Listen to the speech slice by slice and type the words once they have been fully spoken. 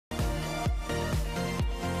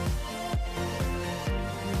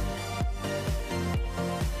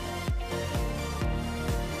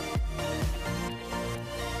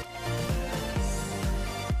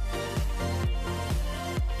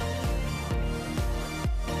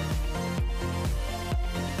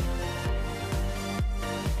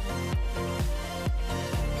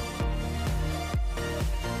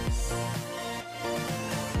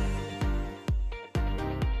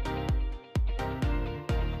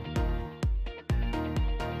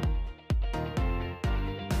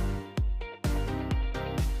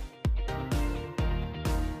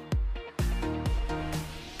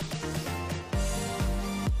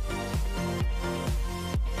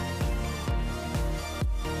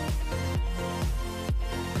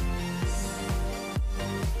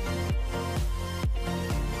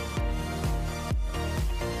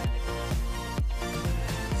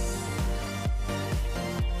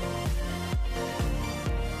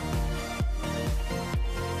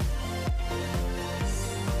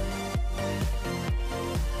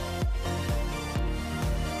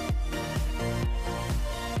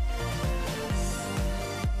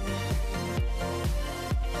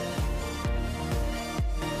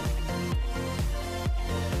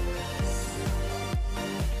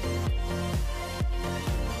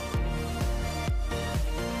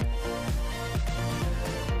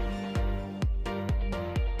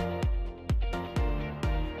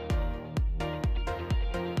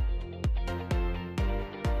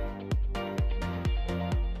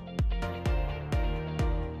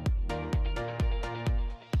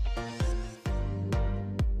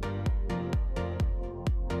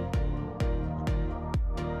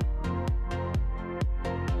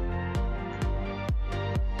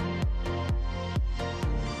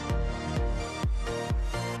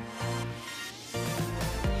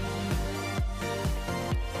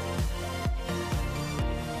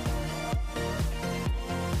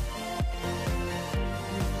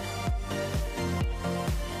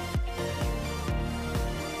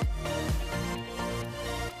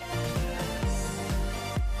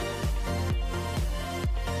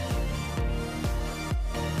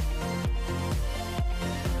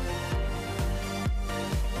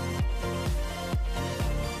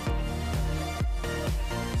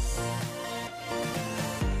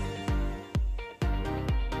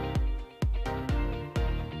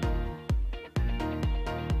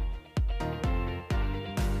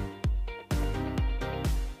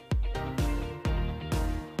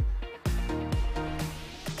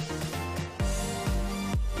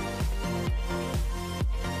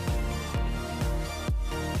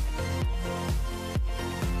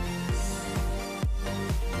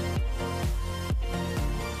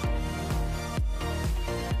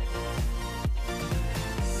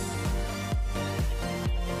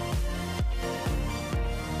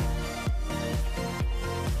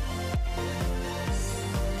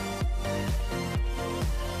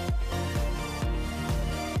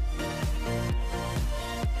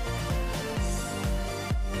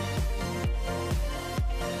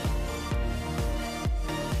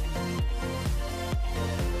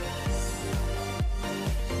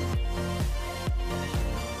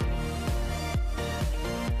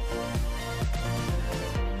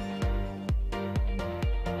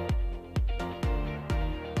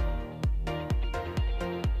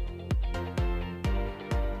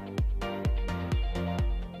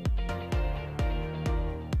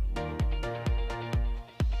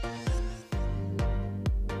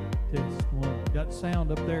that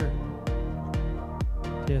sound up there?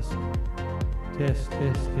 Test, test,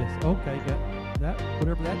 test, test. Okay, got that.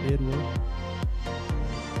 Whatever that did was.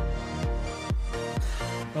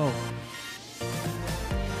 Oh.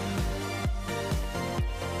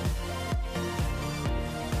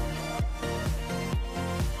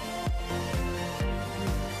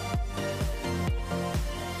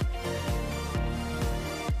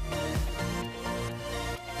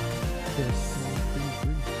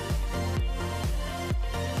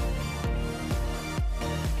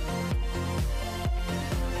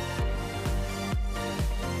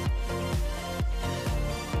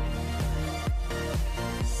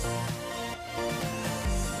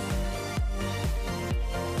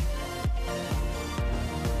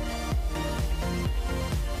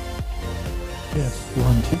 Test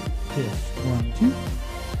 1 2. Test 1 2.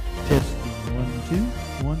 Testing 1 2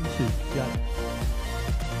 1 2. Got it.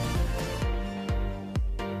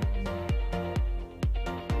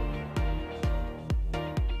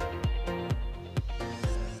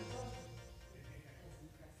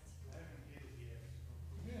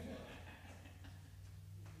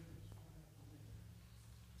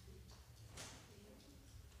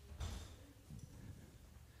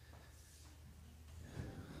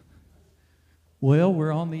 Well,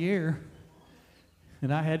 we're on the air,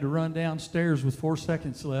 and I had to run downstairs with 4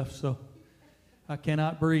 seconds left, so I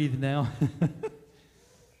cannot breathe now.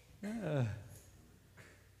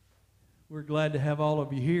 We're glad to have all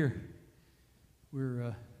of you here.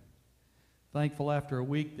 We're thankful after a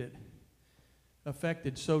week that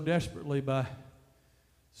affected so desperately by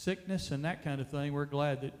sickness and that kind of thing. We're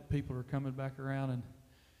glad that people are coming back around and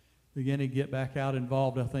beginning to get back out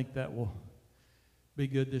involved. I think that will be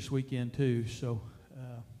good this weekend too. So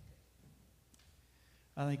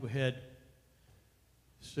I think we had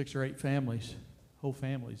 6 or 8 families, whole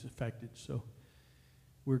families affected. So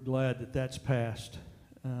we're glad that that's passed.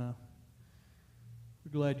 We're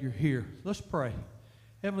glad you're here. Let's pray.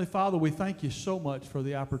 Heavenly Father, we thank you so much for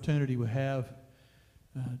the opportunity we have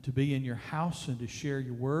to be in your house and to share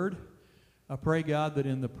your word. I pray, God, that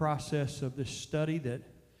in the process of this study that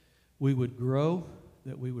we would grow,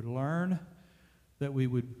 that we would learn, that we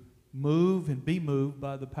would move and be moved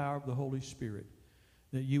by the power of the Holy Spirit,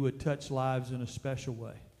 that you would touch lives in a special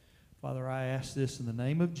way. Father, I ask this in the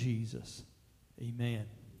name of Jesus. Amen.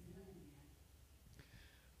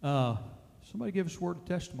 Somebody give us a word of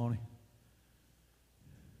testimony.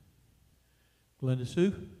 Glenda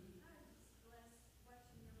Sue?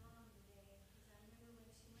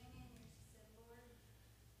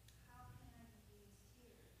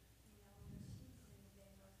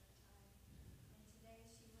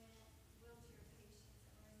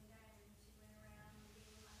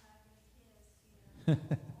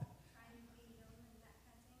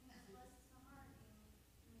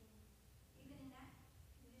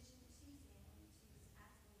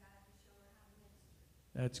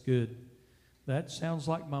 That's good. That sounds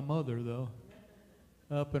like my mother, though.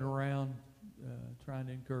 Up and around, trying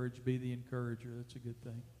to encourage, be the encourager. That's a good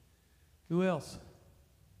thing. Who else?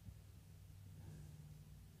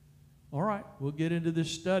 All right, we'll get into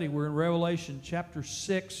this study. We're in Revelation chapter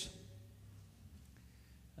 6.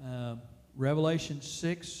 Revelation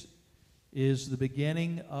 6 is the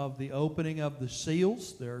beginning of the opening of the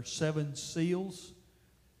seals. There are 7 seals.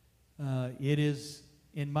 It is,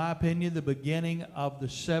 in my opinion, the beginning of the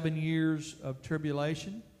 7 years of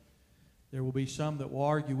tribulation. There will be some that will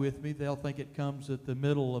argue with me. They'll think it comes at the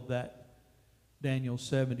middle of that Daniel's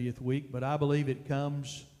 70th week, but I believe it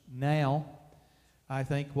comes now. I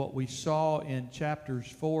think what we saw in chapters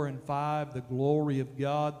 4 and 5, the glory of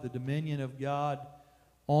God, the dominion of God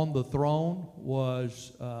on the throne,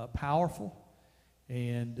 was powerful.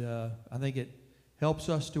 And I think it helps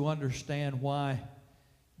us to understand why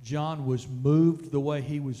John was moved the way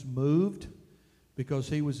he was moved, because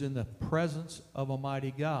he was in the presence of a mighty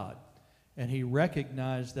God. And he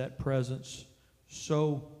recognized that presence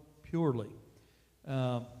so purely.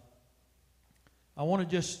 I want to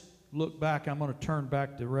just look back. I'm going to turn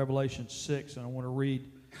back to Revelation 6, and I want to read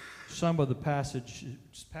some of the passages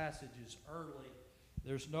early.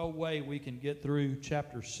 There's no way we can get through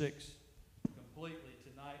chapter 6 completely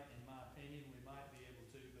tonight, in my opinion. We might be able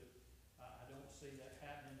to, but I don't see that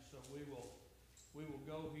happening. So we will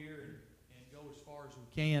go here and go as far as we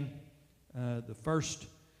can. The first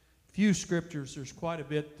few scriptures, there's quite a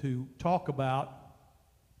bit to talk about,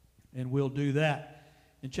 and we'll do that.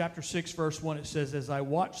 In chapter 6, verse 1, it says, "As I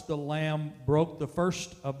watched, the Lamb broke the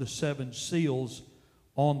first of the 7 seals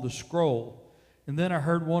on the scroll. And then I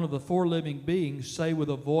heard one of the 4 living beings say with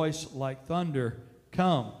a voice like thunder,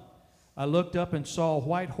 'Come.' I looked up and saw a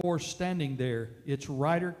white horse standing there. Its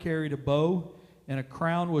rider carried a bow, and a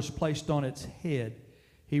crown was placed on its head.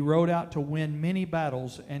 He rode out to win many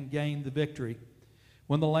battles and gained the victory.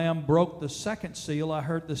 When the Lamb broke the second seal, I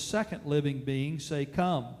heard the second living being say,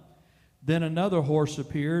 "Come." Then another horse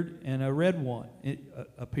appeared, and a red one.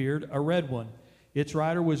 Its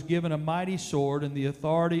rider was given a mighty sword and the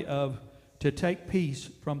authority to take peace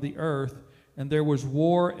from the earth, and there was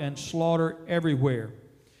war and slaughter everywhere.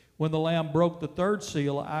 When the Lamb broke the third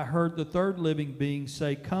seal, I heard the third living being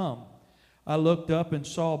say, "Come." I looked up and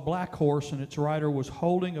saw a black horse, and its rider was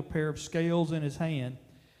holding a pair of scales in his hand.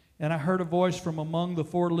 And I heard a voice from among the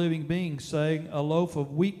four living beings saying, "A loaf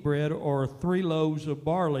of wheat bread or 3 loaves of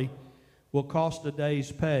barley will cost a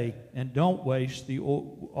day's pay, and don't waste the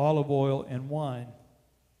olive oil and wine."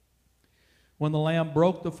 When the Lamb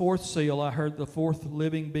broke the fourth seal, I heard the fourth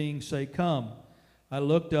living being say, "Come." I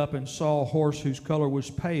looked up and saw a horse whose color was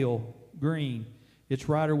pale green. Its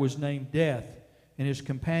rider was named Death, and his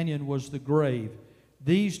companion was the grave.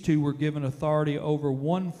 These two were given authority over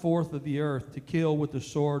 1/4 of the earth to kill with the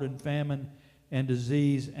sword and famine and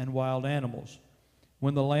disease and wild animals.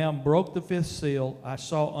 When the Lamb broke the fifth seal, I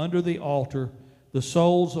saw under the altar the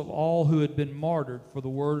souls of all who had been martyred for the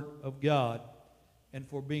word of God and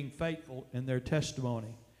for being faithful in their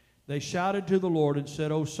testimony. They shouted to the Lord and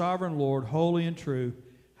said, "O sovereign Lord, holy and true,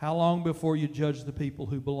 how long before you judge the people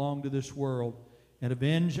who belong to this world and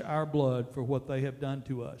avenge our blood for what they have done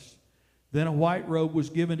to us?" Then a white robe was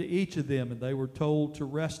given to each of them, and they were told to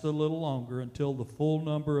rest a little longer until the full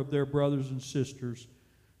number of their brothers and sisters,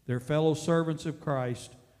 their fellow servants of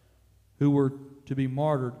Christ, who were to be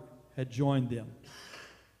martyred, had joined them.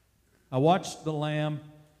 I watched the Lamb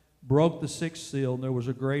broke the sixth seal, and there was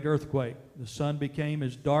a great earthquake. The sun became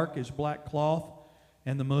as dark as black cloth,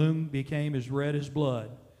 and the moon became as red as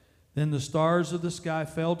blood. Then the stars of the sky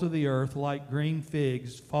fell to the earth like green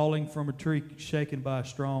figs falling from a tree shaken by a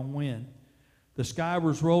strong wind. The sky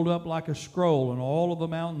was rolled up like a scroll, and all of the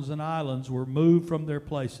mountains and islands were moved from their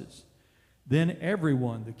places. Then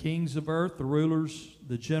everyone, the kings of earth, the rulers,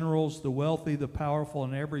 the generals, the wealthy, the powerful,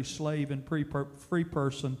 and every slave and free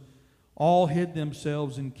person, all hid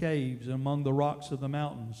themselves in caves and among the rocks of the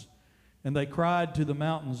mountains. And they cried to the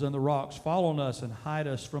mountains and the rocks, "Fall on us and hide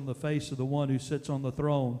us from the face of the one who sits on the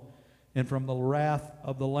throne and from the wrath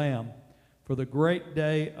of the Lamb. For the great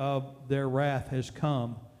day of their wrath has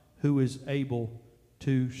come, who is able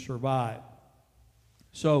to survive."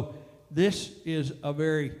 So this is a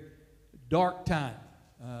very dark time.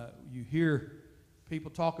 You hear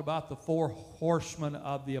people talk about the 4 horsemen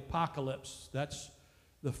of the apocalypse. That's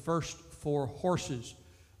the first 4 horses.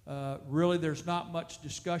 Really, there's not much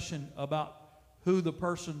discussion about who the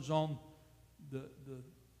person's on the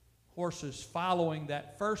horses following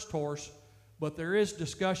that first horse, but there is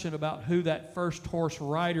discussion about who that first horse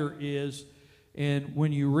rider is, and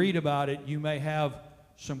when you read about it, you may have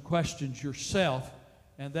some questions yourself,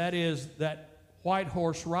 and that is that white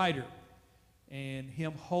horse rider and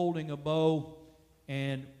him holding a bow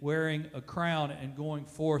and wearing a crown and going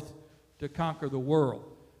forth to conquer the world.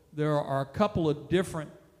 There are a couple of different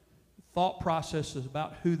thought processes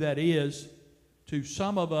about who that is. To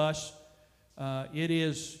some of us, it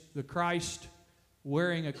is the Christ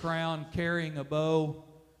wearing a crown, carrying a bow,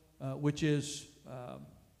 which is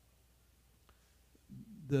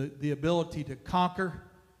the ability to conquer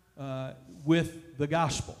with the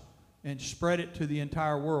gospel and spread it to the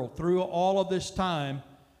entire world. Through all of this time,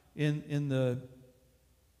 in the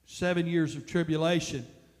 7 years of tribulation,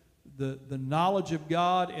 the knowledge of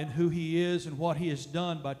God and who He is and what He has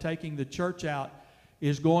done by taking the church out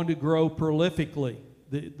is going to grow prolifically.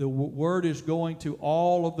 The word is going to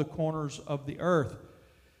all of the corners of the earth.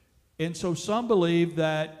 And so some believe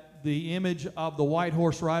that the image of the white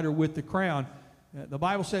horse rider with the crown, the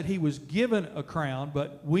Bible said he was given a crown,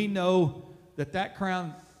 but we know that that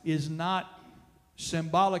crown is not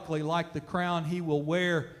symbolically like the crown he will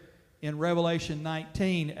wear in Revelation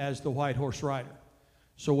 19 as the white horse rider.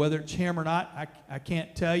 So whether it's him or not, I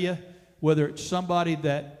can't tell you. Whether it's somebody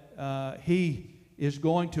that he is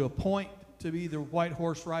going to appoint to be the white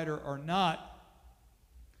horse rider or not,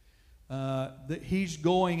 that he's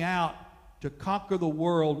going out to conquer the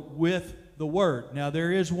world with the word. Now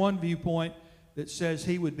there is one viewpoint that says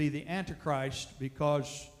he would be the Antichrist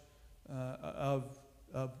because of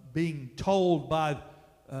being told by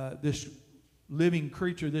this living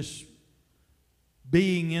creature, this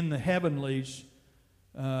being in the heavenlies,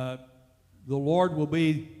 the Lord will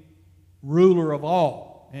be ruler of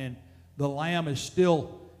all. And the Lamb is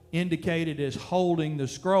still indicated as holding the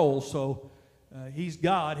scroll, so he's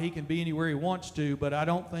God. He can be anywhere he wants to, but I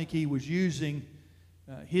don't think he was using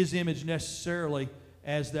his image necessarily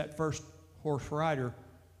as that first horse rider,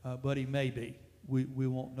 but he may be. we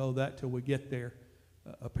won't know that till we get there,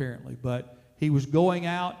 apparently. But he was going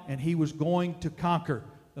out and he was going to conquer.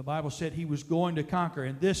 The Bible said he was going to conquer.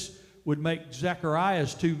 And this would make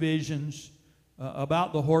Zechariah's two visions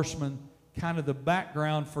about the horseman kind of the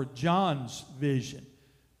background for John's vision.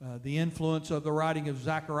 The influence of the writing of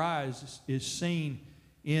Zechariah is seen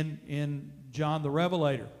in John the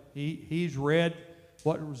Revelator. He's read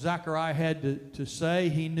what Zechariah had to say.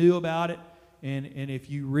 He knew about it. And if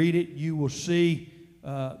you read it, you will see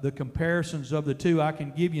the comparisons of the two. I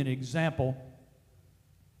can give you an example.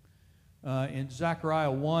 In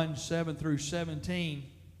Zechariah 1, 7 through 17,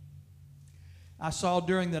 I saw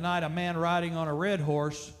during the night a man riding on a red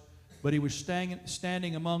horse, but he was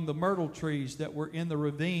standing among the myrtle trees that were in the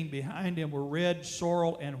ravine. Behind him were red,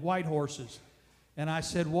 sorrel, and white horses. And I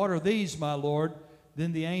said, "What are these, my Lord?"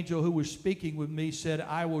 Then the angel who was speaking with me said,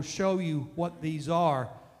 "I will show you what these are."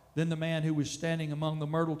 Then the man who was standing among the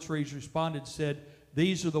myrtle trees responded, said,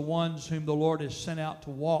 "These are the ones whom the Lord has sent out to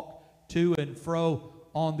walk to and fro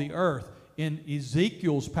on the earth." In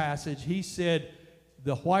Ezekiel's passage, he said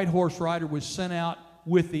the white horse rider was sent out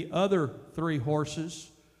with the other three horses.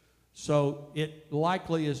 So it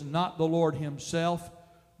likely is not the Lord himself,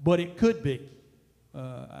 but it could be.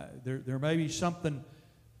 There may be something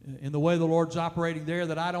in the way the Lord's operating there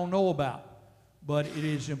that I don't know about. But it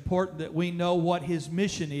is important that we know what his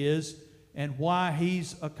mission is and why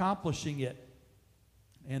he's accomplishing it.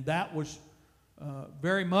 And that was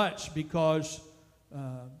very much because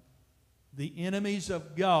the enemies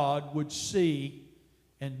of God would see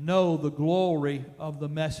and know the glory of the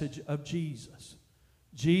message of Jesus.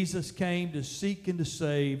 Jesus came to seek and to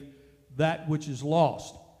save that which is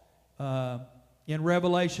lost. In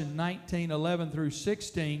Revelation 19, 11 through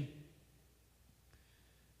 16,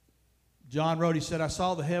 John wrote, he said, "I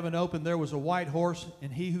saw the heaven open, there was a white horse,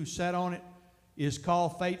 and he who sat on it is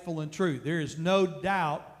called Faithful and True." There is no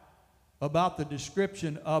doubt about the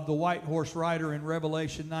description of the white horse rider in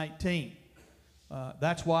Revelation 19.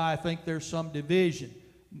 That's why I think there's some division.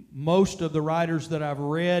 Most of the writers that I've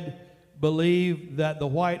read believe that the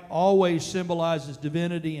white always symbolizes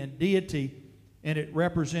divinity and deity, and it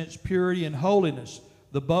represents purity and holiness.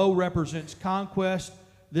 The bow represents conquest.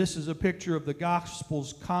 This is a picture of the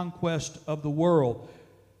gospel's conquest of the world.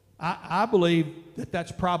 I believe that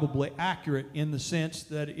that's probably accurate in the sense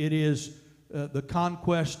that it is the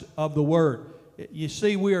conquest of the word. You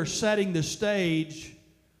see, we are setting the stage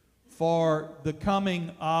for the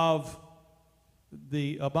coming of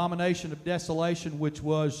the abomination of desolation, which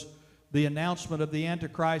was the announcement of the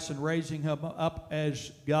Antichrist and raising him up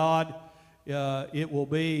as God. It will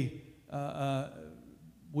be,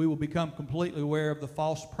 we will become completely aware of the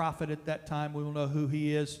false prophet at that time. We will know who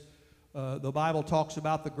he is. The Bible talks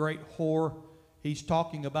about the great whore. He's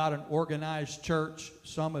talking about an organized church.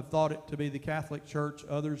 Some have thought it to be the Catholic Church.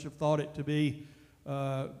 Others have thought it to be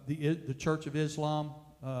the Church of Islam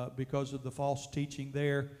because of the false teaching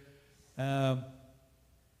there.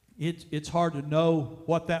 It's hard to know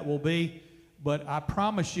what that will be, but I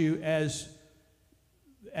promise you, as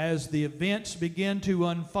the events begin to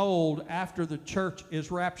unfold after the church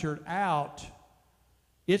is raptured out,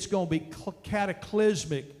 it's going to be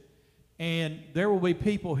cataclysmic, and there will be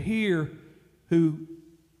people here who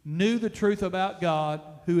knew the truth about God,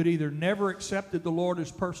 who had either never accepted the Lord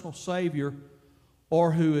as personal Savior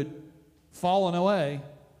or who had fallen away,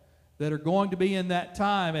 that are going to be in that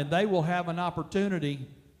time, and they will have an opportunity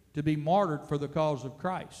to be martyred for the cause of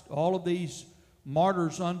Christ. All of these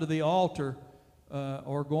martyrs under the altar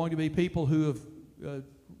are going to be people who have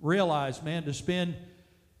realized, man, to spend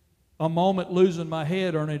a moment losing my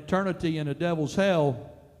head or an eternity in a devil's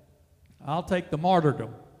hell, I'll take the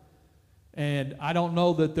martyrdom. And I don't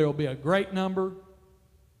know that there will be a great number.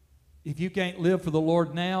 If you can't live for the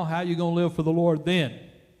Lord now, how are you going to live for the Lord then?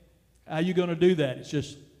 How are you going to do that? It's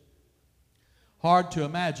just hard to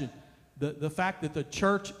imagine. The fact that the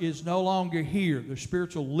church is no longer here, the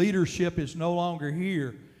spiritual leadership is no longer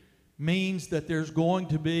here, means that there's going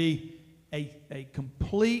to be a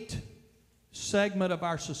complete segment of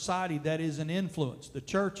our society that is an influence. The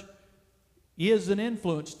church is an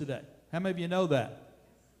influence today. How many of you know that?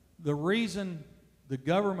 The reason the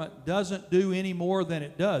government doesn't do any more than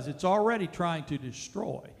it does, it's already trying to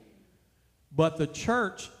destroy. But the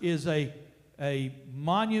church is a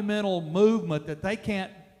monumental movement that they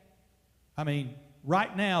can't. I mean,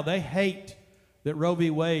 right now they hate that Roe v.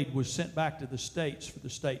 Wade was sent back to the states for the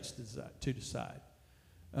states to decide.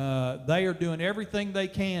 They are doing everything they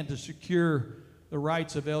can to secure the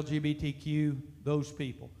rights of LGBTQ, those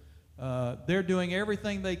people. They're doing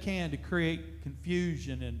everything they can to create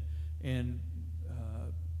confusion and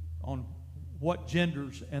on what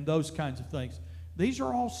genders and those kinds of things. these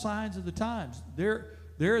are all signs of the times. There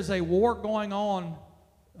is a war going on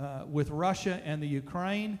with Russia and the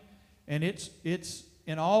Ukraine, and it's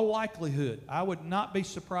in all likelihood, I would not be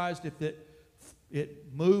surprised if it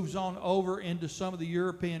moves on over into some of the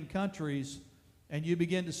European countries, and you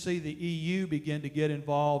begin to see the EU begin to get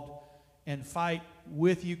involved and fight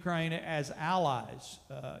with Ukraine as allies.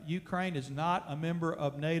 Ukraine is not a member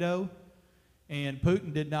of NATO, and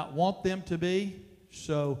Putin did not want them to be,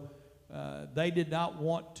 so they did not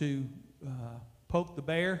want to poke the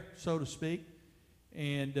bear, so to speak.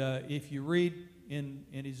 And if you read in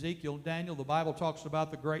Ezekiel, Daniel, the Bible talks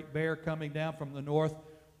about the great bear coming down from the north.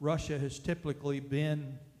 Russia has typically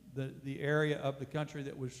been the area of the country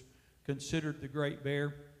that was considered the great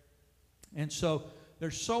bear. And so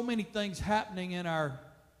there's so many things happening in our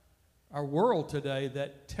world today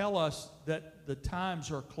that tell us that the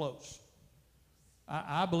times are close.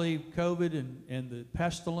 I believe COVID and the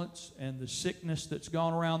pestilence and the sickness that's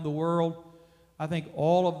gone around the world, I think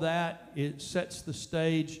all of that, it sets the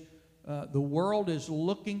stage. The world is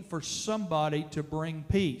looking for somebody to bring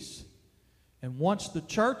peace. And once the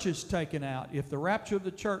church is taken out, if the rapture of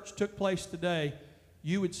the church took place today,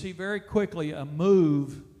 you would see very quickly a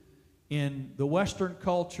move in the Western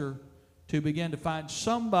culture to begin to find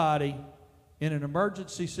somebody in an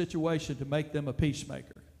emergency situation to make them a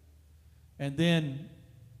peacemaker. And then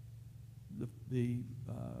the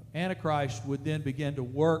Antichrist would then begin to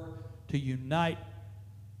work to unite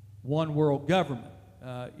one world government.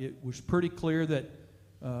 It was pretty clear that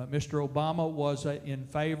Mr. Obama was in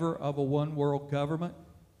favor of a one world government.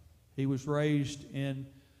 He was raised in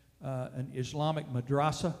an Islamic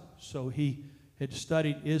madrasa, so he had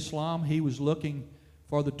studied Islam. He was looking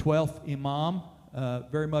for the 12th Imam,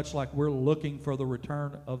 very much like we're looking for the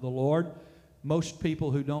return of the Lord. Most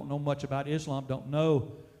people who don't know much about Islam don't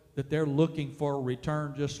know that they're looking for a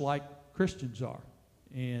return just like Christians are.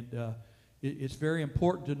 And it's very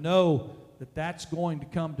important to know that that's going to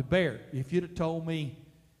come to bear. If you'd have told me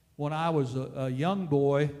when I was a young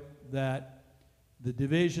boy that the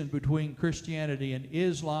division between Christianity and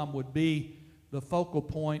Islam would be the focal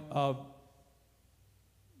point of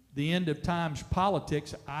the end of times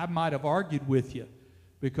politics, I might have argued with you,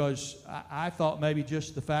 because I thought maybe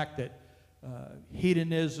just the fact that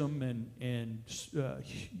hedonism and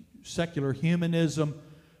secular humanism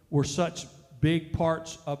were such big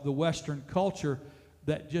parts of the Western culture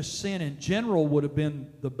that just sin in general would have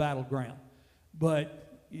been the battleground.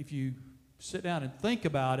 But if you sit down and think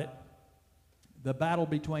about it, the battle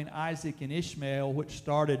between Isaac and Ishmael, which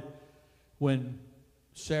started when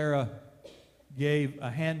Sarah gave a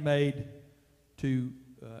handmaid to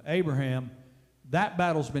Abraham, that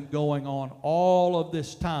battle's been going on all of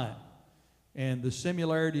this time. And the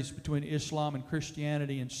similarities between Islam and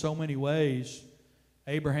Christianity in so many ways,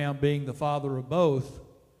 Abraham being the father of both,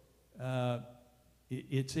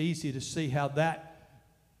 it's easy to see how that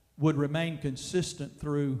would remain consistent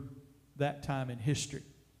through that time in history.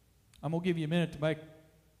 I'm going to give you a minute to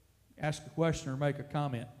ask a question or make a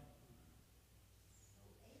comment.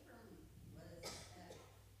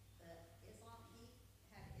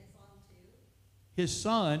 His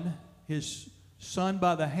son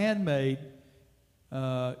by the handmaid,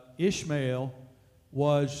 Ishmael,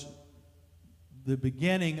 was the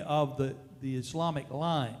beginning of the Islamic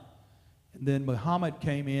line. And then Muhammad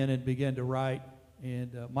came in and began to write,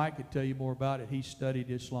 and Mike could tell you more about it. He studied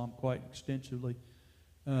Islam quite extensively.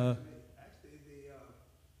 Actually,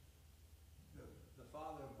 the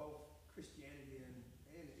father of both Christianity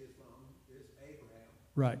and Islam is Abraham.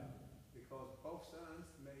 Right. Because both sons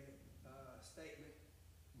made a statement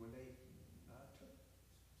when they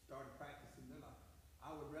started practicing their life.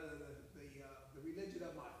 I would rather the religion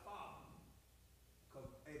of my father, because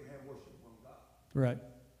Abraham worshiped one God. Right.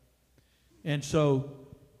 And so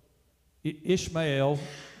Ishmael,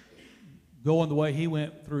 going the way he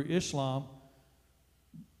went through Islam,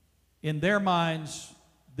 in their minds,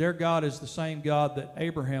 their God is the same God that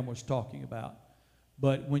Abraham was talking about.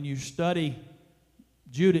 But when you study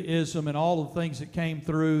Judaism and all the things that came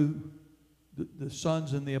through the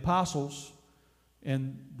sons and the apostles,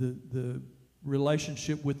 and the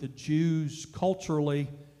relationship with the Jews culturally,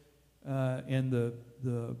 and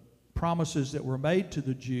the promises that were made to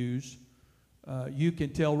the Jews, you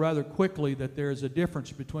can tell rather quickly that there is a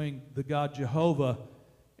difference between the God Jehovah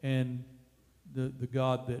and the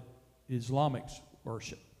God that Islamics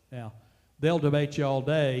worship. Now, they'll debate you all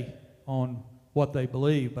day on what they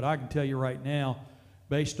believe, but I can tell you right now,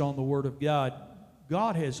 based on the Word of God,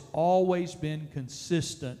 God has always been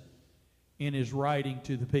consistent in His writing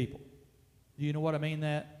to the people. Do you know what I mean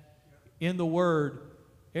that? In the Word,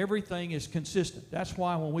 everything is consistent. That's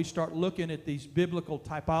why when we start looking at these biblical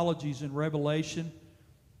typologies in Revelation,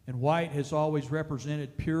 and white has always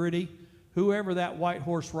represented purity, whoever that white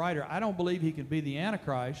horse rider, I don't believe he can be the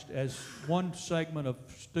Antichrist, as one segment of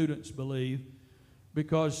students believe,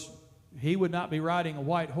 because he would not be riding a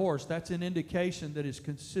white horse. That's an indication that is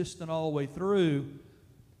consistent all the way through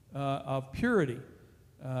of purity.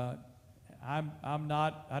 I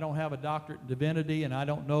don't have a doctorate in divinity, and I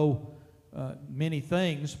don't know many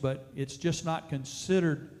things, but it's just not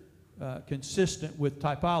considered consistent with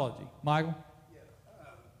typology. Michael? Yeah,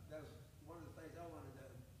 that was one of the things I wanted to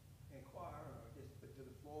inquire, or just put to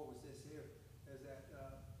the floor, was this here, is that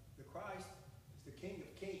the Christ is the King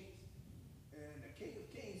of Kings, and the King of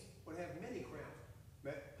Kings would have many crowns,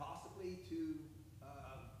 but possibly to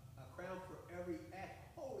a crown for every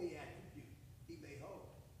holy attribute he may hold,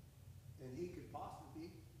 and he could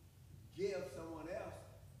possibly give someone else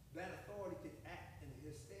that authority to act in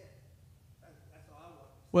his stead. That's all I want.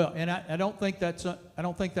 Well, and I don't think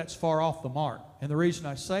that's far off the mark. And the reason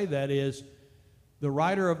I say that is the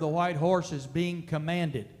rider of the white horse is being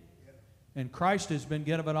commanded. Yep. And Christ has been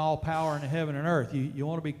given all power in heaven and earth. You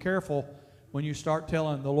want to be careful when you start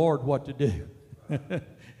telling the Lord what to do.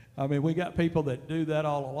 I mean, we got people that do that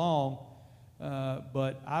all along.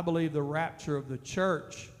 But I believe the rapture of the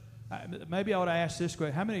church, maybe I ought to ask this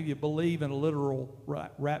question. How many of you believe in a literal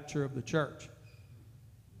rapture of the church?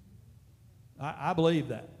 I believe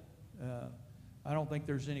that. I don't think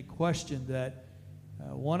there's any question that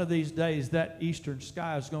one of these days that eastern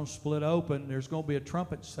sky is going to split open. There's going to be a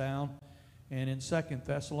trumpet sound. And in 2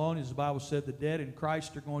 Thessalonians, the Bible said the dead in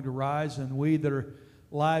Christ are going to rise, and we that are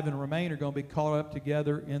alive and remain are going to be caught up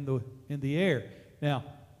together in the air. Now,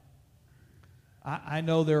 I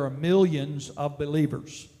know there are millions of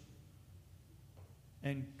believers.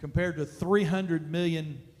 And compared to 300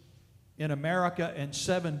 million in America and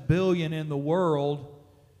 7 billion in the world,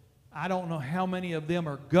 I don't know how many of them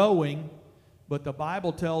are going, but the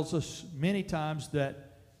Bible tells us many times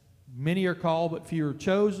that many are called but few are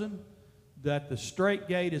chosen, that the straight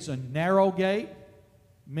gate is a narrow gate.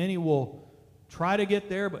 Many will try to get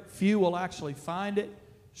there, but few will actually find it.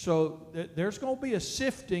 So there's going to be a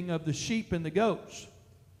sifting of the sheep and the goats.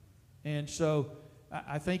 And so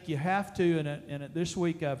I think you have to, and this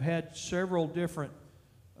week I've had several different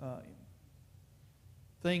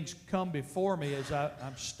things come before me as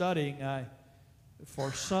I'm studying.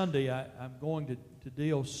 For Sunday, I'm going to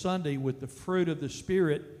deal Sunday with the fruit of the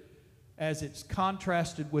Spirit as it's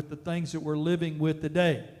contrasted with the things that we're living with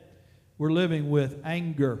today. We're living with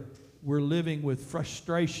anger. We're living with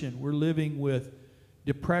frustration. We're living with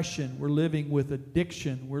depression. We're living with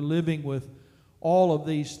addiction. We're living with all of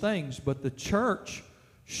these things. But the church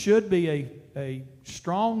should be a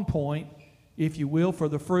strong point, if you will, for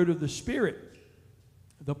the fruit of the Spirit.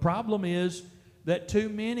 The problem is that too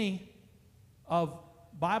many of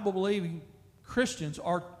Bible-believing Christians,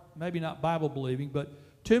 or maybe not Bible-believing, but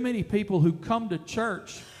too many people who come to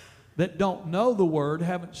church that don't know the Word,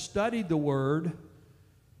 haven't studied the Word,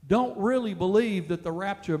 don't really believe that the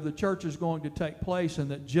rapture of the church is going to take place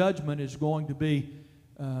and that judgment is going to be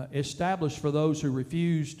established for those who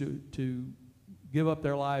refuse to give up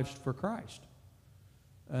their lives for Christ.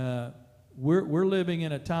 We're living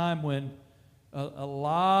in a time when a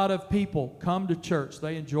lot of people come to church.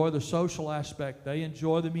 They enjoy the social aspect. They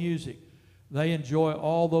enjoy the music. They enjoy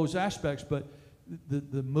all those aspects. But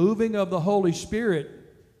the moving of the Holy Spirit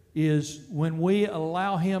is when we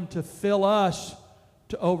allow Him to fill us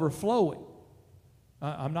to overflowing.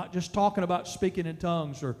 I'm not just talking about speaking in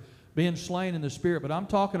tongues or being slain in the Spirit, but I'm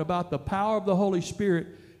talking about the power of the Holy Spirit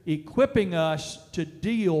equipping us to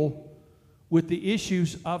deal with the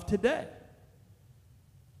issues of today.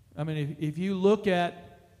 I mean, if you look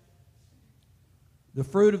at the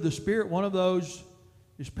fruit of the Spirit, one of those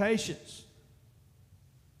is patience.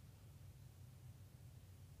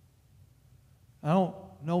 I don't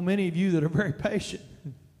know many of you that are very patient.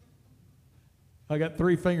 I got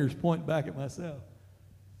 3 fingers pointing back at myself.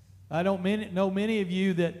 I don't know many of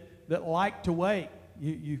you that like to wait.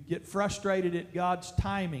 You get frustrated at God's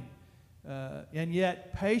timing. And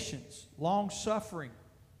yet patience, long-suffering,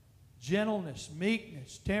 gentleness,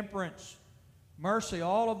 meekness, temperance, mercy,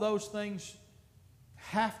 all of those things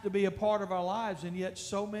have to be a part of our lives. And yet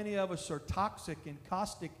so many of us are toxic and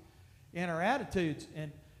caustic in our attitudes.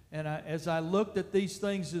 And as I looked at these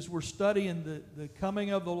things as we're studying the coming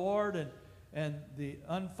of the Lord and the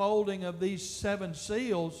unfolding of these 7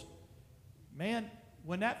 seals, man,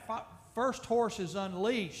 when that first horse is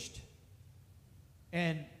unleashed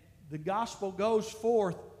and the gospel goes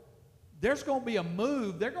forth, there's going to be a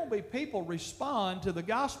move. There are going to be people respond to the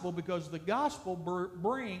gospel because the gospel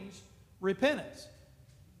brings repentance.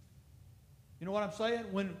 You know what I'm saying?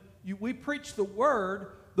 When we preach the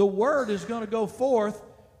word is going to go forth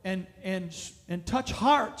and touch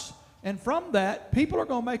hearts. And from that, people are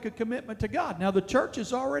going to make a commitment to God. Now, the church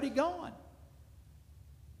is already gone.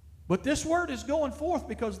 But this word is going forth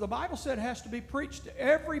because the Bible said it has to be preached to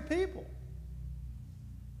every people.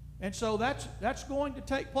 And so that's going to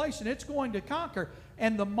take place, and it's going to conquer.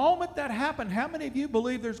 And the moment that happened, how many of you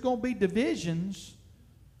believe there's going to be divisions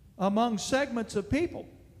among segments of people?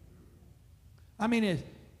 I mean,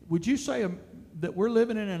 would you say that we're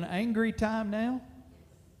living in an angry time now?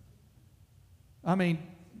 I mean,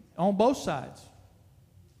 on both sides.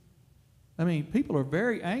 I mean, people are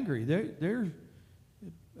very angry. They're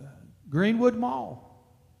Greenwood Mall.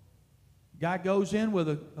 Guy goes in with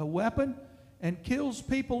a weapon and kills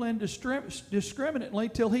people indiscriminately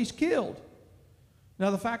till he's killed.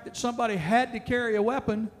 Now, the fact that somebody had to carry a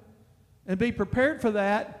weapon and be prepared for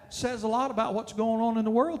that says a lot about what's going on in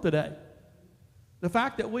the world today. The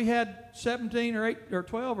fact that we had 17 or 8 or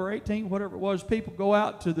 12 or 18, whatever it was, people go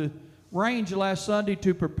out to the range last Sunday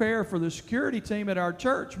to prepare for the security team at our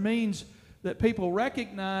church means that people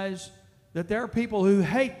recognize that there are people who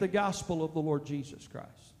hate the gospel of the Lord Jesus Christ.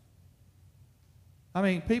 I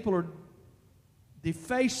mean, people are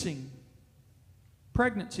defacing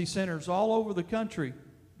pregnancy centers all over the country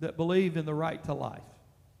that believe in the right to life.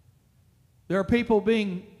 There are people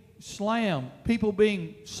being slammed, people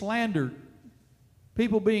being slandered,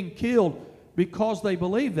 people being killed because they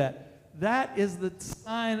believe that. That is the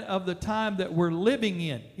sign of the time that we're living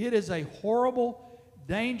in. It is a horrible,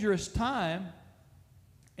 dangerous time.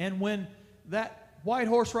 And when that white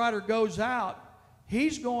horse rider goes out,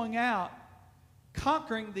 he's going out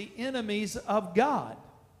conquering the enemies of God.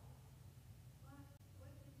 What did you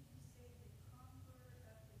say, the conqueror of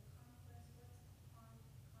the conquest? What's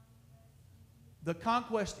conquest? The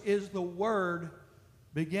conquest is the word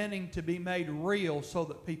beginning to be made real so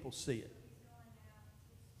that people see it. He's going out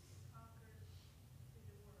to conquer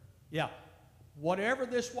through the word. Yeah. Whatever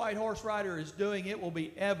this white horse rider is doing, it will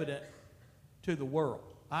be evident to the world.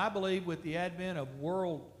 I believe with the advent of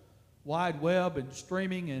World Wide Web and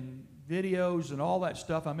streaming and videos and all that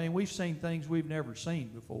stuff, I mean, we've seen things we've never seen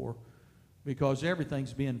before because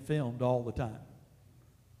everything's being filmed all the time.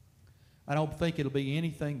 I don't think it'll be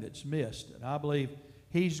anything that's missed. And I believe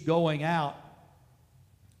he's going out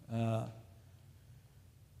and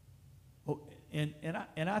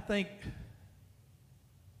I think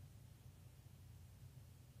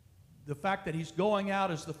the fact that he's going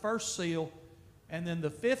out as the first seal, and then the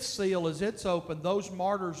fifth seal, as it's open, those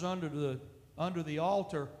martyrs under the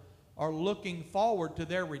altar are looking forward to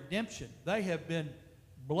their redemption. They have been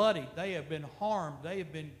bloodied. They have been harmed. They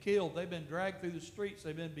have been killed. They've been dragged through the streets.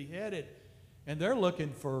 They've been beheaded. And they're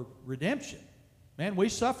looking for redemption. Man, we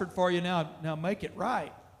suffered for you, now make it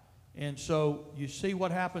right. And so you see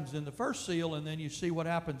what happens in the first seal, and then you see what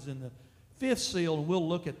happens in the fifth seal, and we'll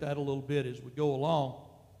look at that a little bit as we go along.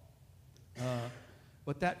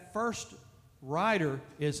 But that first rider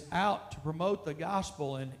is out to promote the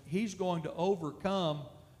gospel, and he's going to overcome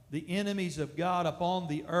the enemies of God upon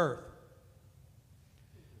the earth.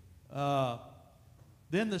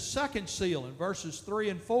 Then the second seal in verses 3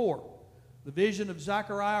 and 4, the vision of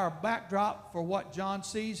Zechariah are backdrop for what John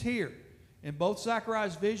sees here. In both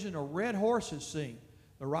Zechariah's vision are red horses seen.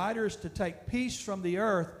 The rider is to take peace from the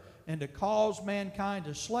earth and to cause mankind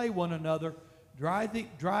to slay one another,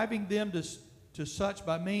 driving them to such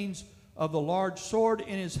by means of the large sword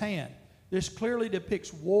in his hand. This clearly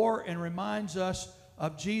depicts war and reminds us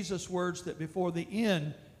of Jesus' words that before the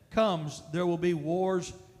end comes, there will be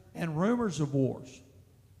wars and rumors of wars.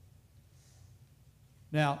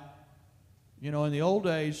 Now, you know, in the old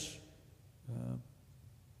days,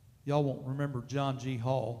 y'all won't remember John G.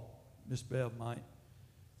 Hall, Miss Bev might,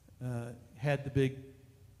 had the big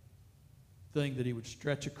thing that he would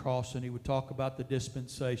stretch across, and he would talk about the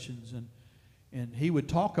dispensations, and he would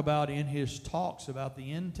talk about in his talks about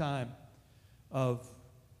the end time of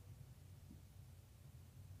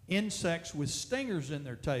insects with stingers in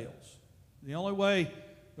their tails. The only way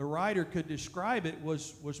the writer could describe it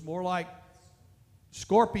was more like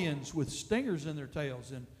scorpions with stingers in their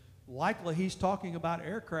tails, and likely he's talking about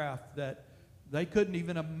aircraft that they couldn't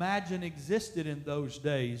even imagine existed in those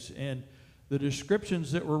days. And the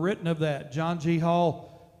descriptions that were written of that, John G. Hall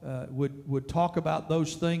would talk about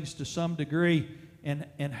those things to some degree,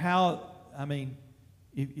 and how, I mean,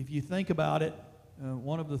 if you think about it,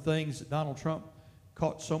 one of the things that Donald Trump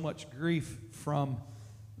caught so much grief from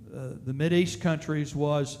the Mideast countries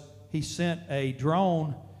was he sent a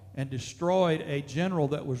drone and destroyed a general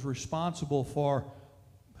that was responsible for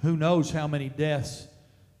who knows how many deaths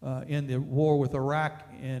in the war with Iraq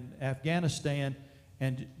and Afghanistan.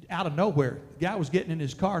 And out of nowhere, the guy was getting in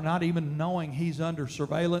his car not even knowing he's under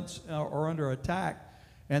surveillance or under attack,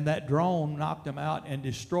 and that drone knocked him out and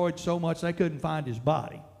destroyed so much they couldn't find his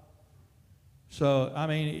body. So, I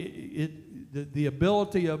mean, the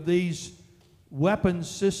ability of these weapons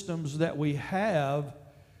systems that we have,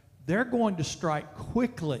 they're going to strike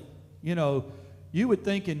quickly. You know, you would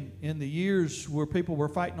think in the years where people were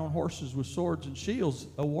fighting on horses with swords and shields,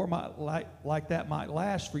 a war like that might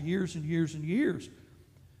last for years and years and years.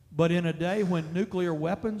 But in a day when nuclear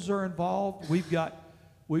weapons are involved, we've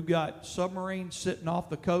got submarines sitting off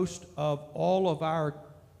the coast of all of our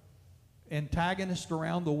antagonists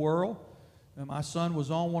around the world. And my son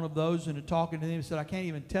was on one of those, and talking to him, he said, I can't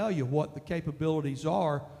even tell you what the capabilities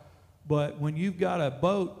are, but when you've got a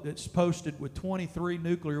boat that's posted with 23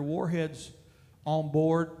 nuclear warheads on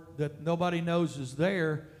board that nobody knows is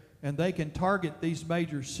there, and they can target these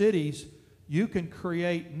major cities, you can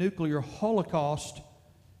create nuclear holocaust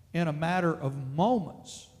in a matter of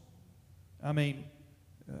moments. I mean,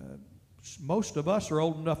 most of us are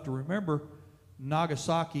old enough to remember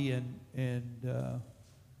Nagasaki and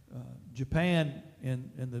Japan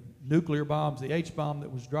and the nuclear bombs, the H-bomb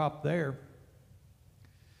that was dropped there.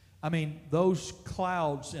 I mean, those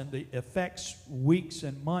clouds and the effects weeks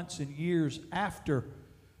and months and years after,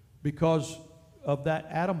 because of that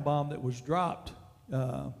atom bomb that was dropped,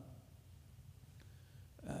 the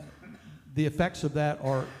effects of that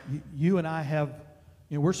are, you and I have,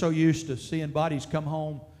 you know, we're so used to seeing bodies come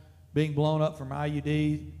home being blown up from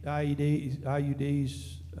IUDs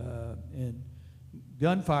and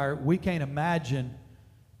gunfire. We can't imagine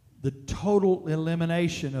the total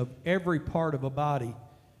elimination of every part of a body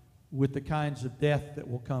with the kinds of death that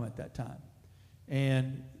will come at that time.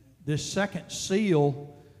 And this second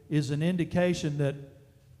seal is an indication that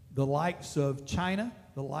the likes of China,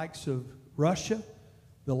 the likes of Russia,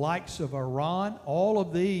 the likes of Iran, all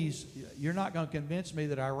of these, you're not going to convince me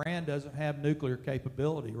that Iran doesn't have nuclear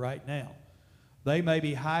capability right now. They may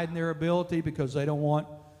be hiding their ability because they don't want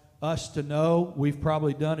us to know. We've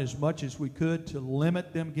probably done as much as we could to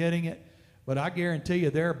limit them getting it, but I guarantee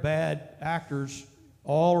you there are bad actors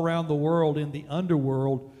all around the world in the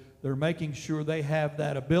underworld. They're making sure they have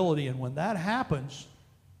that ability, and when that happens,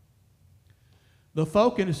 the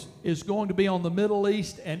focus is going to be on the Middle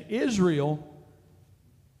East and Israel.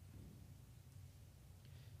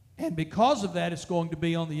 And because of that, it's going to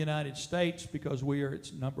be on the United States because we are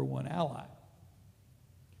its number one ally.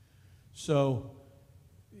 So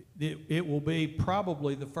it will be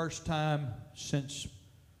probably the first time since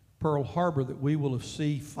Pearl Harbor that we will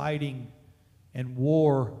see fighting and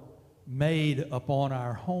war made upon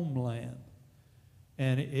our homeland.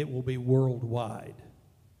 And it will be worldwide.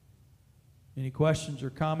 Any questions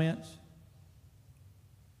or comments?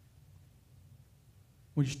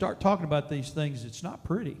 When you start talking about these things, it's not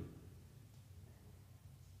pretty.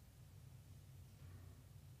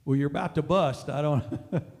 Well, you're about to bust. I don't.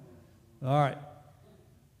 All right.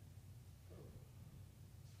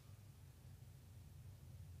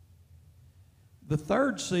 The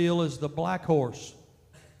third seal is the black horse,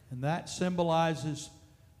 and that symbolizes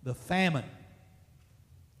the famine.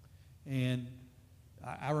 And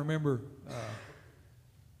I remember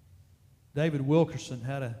David Wilkerson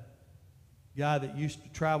had a guy that used to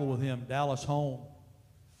travel with him, Dallas Holm,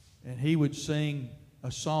 and he would sing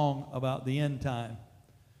a song about the end time.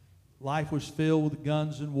 Life was filled with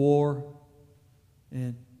guns and war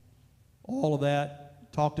and all of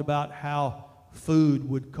that. Talked about how food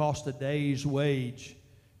would cost a day's wage.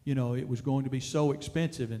 You know, it was going to be so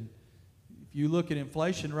expensive. And if you look at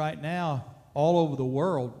inflation right now, all over the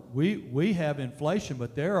world, we have inflation,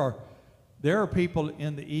 but there are people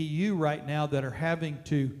in the EU right now that are having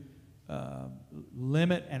to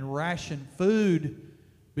limit and ration food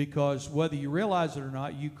because whether you realize it or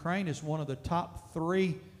not, Ukraine is one of the top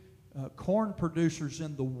 3 corn producers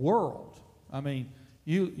in the world. I mean,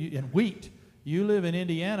 and wheat. You live in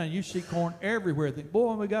Indiana and you see corn everywhere. Think,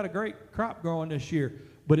 boy, we got a great crop growing this year,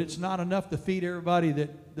 but it's not enough to feed everybody that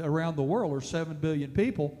around the world. There's 7 billion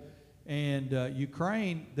people, and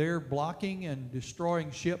Ukraine, they're blocking and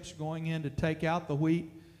destroying ships going in to take out the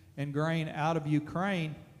wheat and grain out of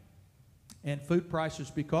Ukraine, and food prices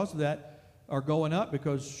because of that are going up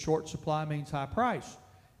because short supply means high price,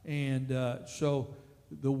 and so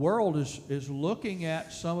the world is looking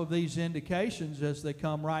at some of these indications as they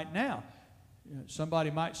come right now. You know,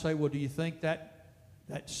 somebody might say, well, do you think that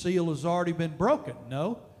seal has already been broken?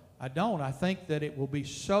 No, I don't. I think that it will be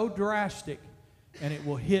so drastic and it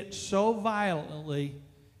will hit so violently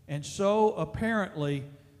And so apparently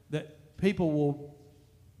that people will,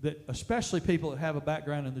 that especially people that have a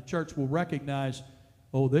background in the church will recognize,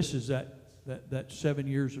 oh, this is that 7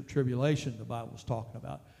 years of tribulation the Bible's talking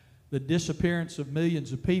about. The disappearance of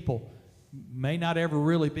millions of people may not ever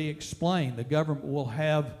really be explained. The government will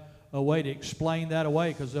have a way to explain that away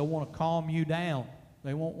because they'll want to calm you down.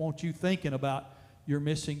 They won't want you thinking about your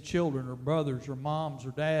missing children or brothers or moms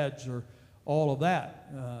or dads or all of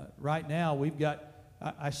that. Right now, we've got,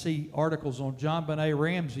 I see articles on JonBenet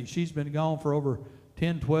Ramsey. She's been gone for over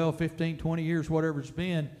 10, 12, 15, 20 years, whatever it's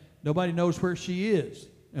been. Nobody knows where she is.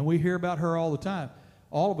 And we hear about her all the time.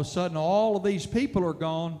 All of a sudden, all of these people are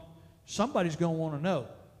gone. Somebody's going to want to know.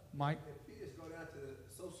 Mike? If you just go down to the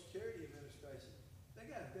Social Security Administration, they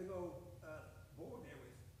got a big old board there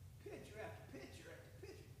with picture after picture after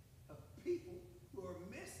picture of people who are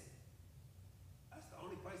missing. That's the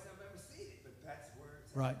only place I've ever seen it, but that's where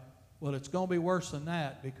it's at. Right. Well, it's going to be worse than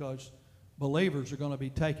that because believers are going to be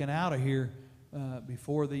taken out of here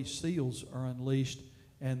before these seals are unleashed.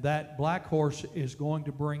 And that black horse is going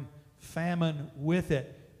to bring famine with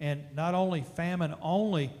it. And not only famine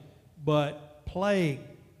only, but plague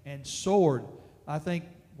and sword. I think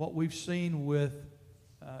what we've seen with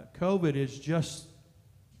COVID is just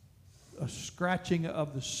a scratching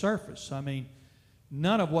of the surface. I mean,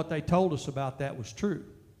 none of what they told us about that was true.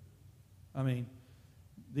 I mean,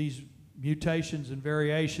 these mutations and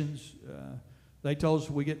variations, they told us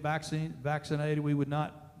if we get vaccinated, we would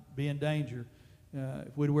not be in danger.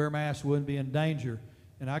 If we'd wear masks, we wouldn't be in danger.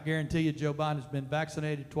 And I guarantee you Joe Biden has been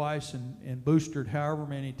vaccinated twice and boosted however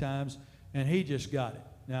many times, and he just got it.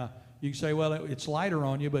 Now, you can say, well, it's lighter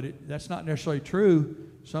on you, but that's not necessarily true.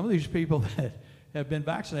 Some of these people that have been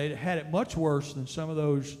vaccinated had it much worse than some of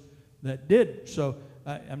those that didn't. So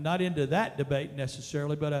I'm not into that debate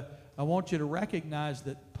necessarily, but I want you to recognize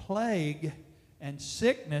that plague and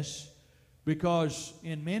sickness, because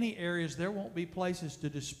in many areas there won't be places to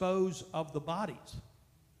dispose of the bodies.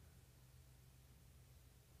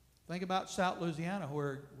 Think about South Louisiana,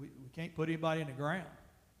 where we can't put anybody in the ground.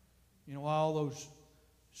 You know, all those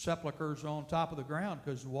sepulchers are on top of the ground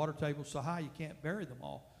because the water table's so high you can't bury them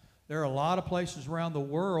all. There are a lot of places around the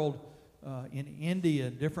world, in India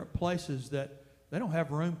and different places, that they don't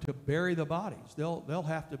have room to bury the bodies. They'll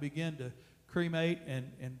have to begin to cremate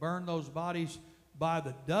and burn those bodies by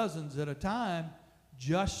the dozens at a time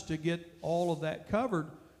just to get all of that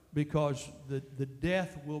covered, because the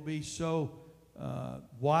death will be so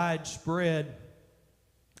widespread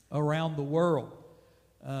around the world.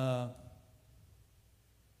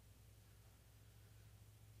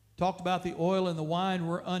 Talked about the oil and the wine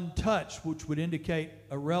were untouched, which would indicate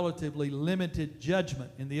a relatively limited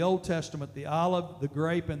judgment. In the Old Testament, the olive, the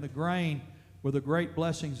grape, and the grain were the great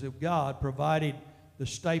blessings of God, providing the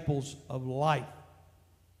staples of life.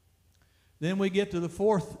 Then we get to the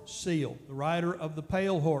fourth seal. The rider of the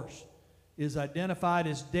pale horse is identified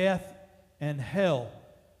as death and hell.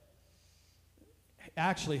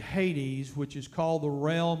 Actually, Hades, which is called the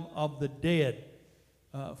realm of the dead,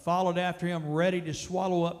 followed after him, ready to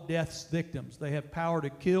swallow up death's victims. They have power to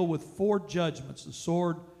kill with 4 judgments: the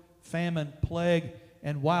sword, famine, plague,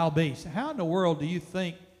 and wild beasts. How in the world do you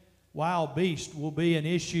think wild beasts will be an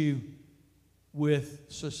issue with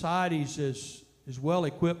societies as well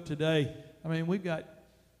equipped today? I mean, we've got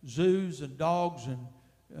zoos and dogs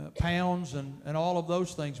and pounds and all of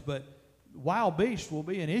those things, but wild beasts will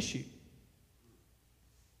be an issue.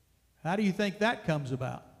 How do you think that comes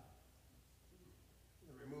about?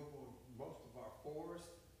 The removal of most of our forests,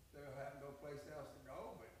 they'll have no place else to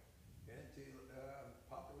go but into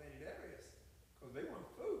populated areas because they want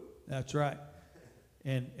food. That's right.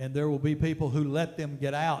 And there will be people who let them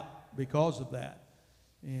get out because of that.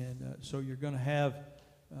 And so you're going to have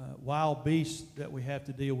wild beasts that we have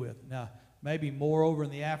to deal with. Now, maybe more over in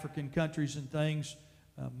the African countries and things.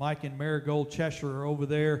 Mike and Marigold Cheshire are over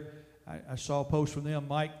there. I saw a post from them.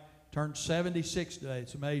 Mike turned 76 today.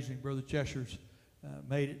 It's amazing. Brother Cheshire's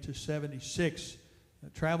made it to 76,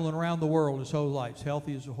 traveling around the world his whole life. He's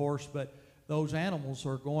healthy as a horse, but those animals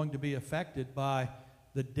are going to be affected by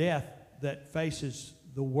the death that faces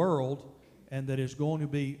the world and that is going to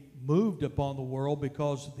be moved upon the world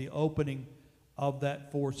because of the opening of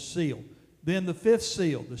that fourth seal. Then the fifth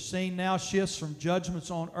seal. The scene now shifts from judgments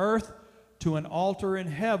on earth to an altar in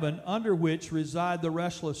heaven, under which reside the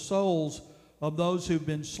restless souls of those who've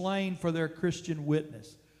been slain for their Christian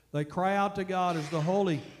witness. They cry out to God as the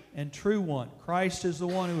holy and true one. Christ is the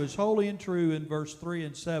one who is holy and true in verse 3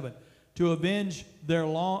 and 7, to avenge their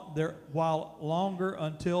while longer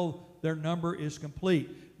until their number is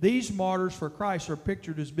complete. These martyrs for Christ are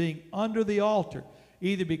pictured as being under the altar.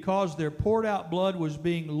 either because their poured out blood was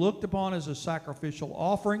being looked upon as a sacrificial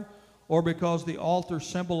offering, or because the altar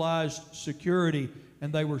symbolized security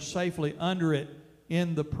and they were safely under it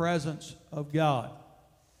in the presence of God.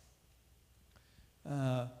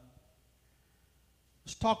 Let's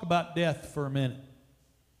talk about death for a minute.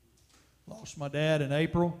 Lost my dad in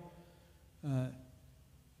April.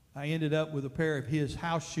 I ended up with a pair of his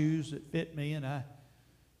house shoes that fit me, and I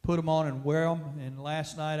put them on and wear them. And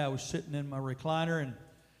last night I was sitting in my recliner, and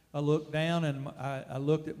I looked down, and I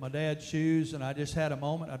looked at my dad's shoes, and I just had a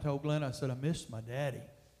moment. I told Glenn, I said, I miss my daddy.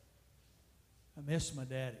 I miss my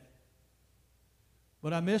daddy.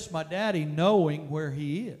 But I miss my daddy knowing where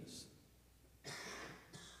he is.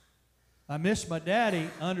 I miss my daddy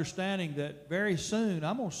understanding that very soon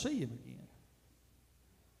I'm going to see him again.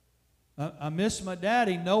 I miss my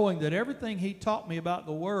daddy knowing that everything he taught me about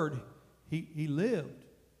the Word, he lived.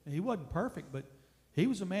 He wasn't perfect, but he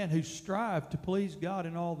was a man who strived to please God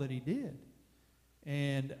in all that he did.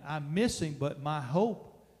 And I miss him, but my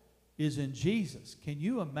hope is in Jesus. Can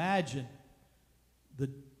you imagine the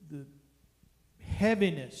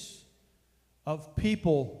heaviness of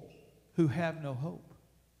people who have no hope?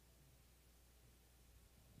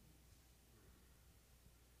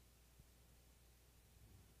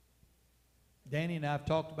 Danny and I have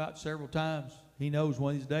talked about several times. He knows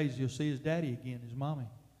one of these days you'll see his daddy again, his mommy.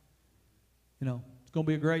 You know, it's going to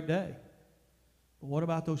be a great day. But what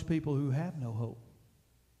about those people who have no hope?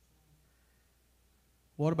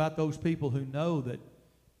 What about those people who know that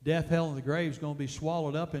death, hell, and the grave is going to be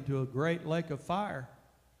swallowed up into a great lake of fire?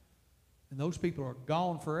 And those people are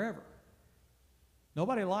gone forever.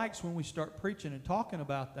 Nobody likes when we start preaching and talking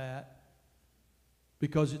about that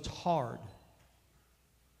because it's hard.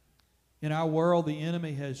 In our world, the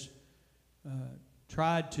enemy has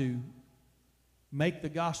tried to make the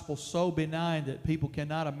gospel so benign that people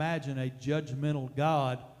cannot imagine a judgmental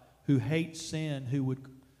God who hates sin, who would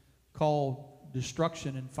call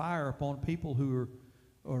destruction and fire upon people who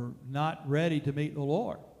are not ready to meet the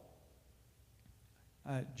Lord.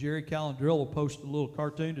 Jerry Calandrillo posted a little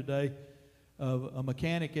cartoon today of a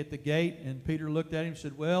mechanic at the gate, and Peter looked at him and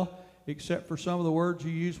said, well, except for some of the words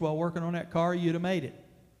you used while working on that car, you'd have made it.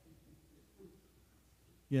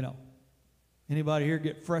 You know, anybody here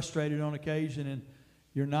get frustrated on occasion and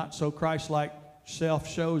your not so Christ-like self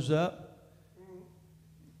shows up?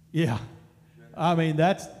 Yeah. I mean,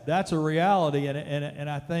 that's a reality. And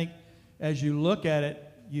I think as you look at it,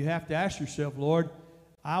 you have to ask yourself, Lord,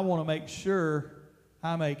 I want to make sure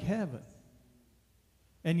I make heaven.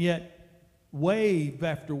 And yet, wave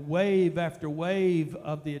after wave after wave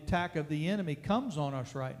of the attack of the enemy comes on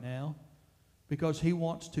us right now, because he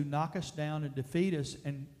wants to knock us down and defeat us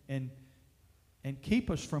and keep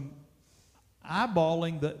us from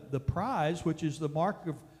eyeballing the prize, which is the mark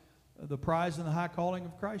of the prize in the high calling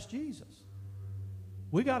of Christ Jesus.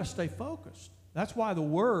 We got to stay focused. That's why the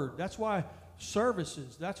Word, that's why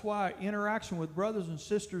services, that's why interaction with brothers and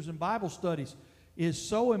sisters in Bible studies is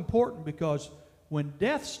so important, because when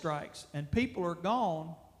death strikes and people are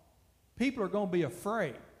gone, people are going to be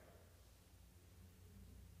afraid.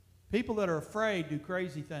 People that are afraid do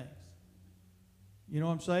crazy things. You know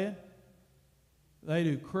what I'm saying? They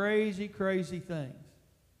do crazy, crazy things.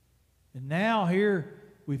 And now here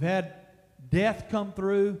we've had death come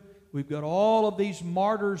through. We've got all of these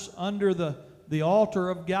martyrs under the altar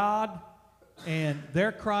of God, and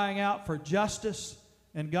they're crying out for justice.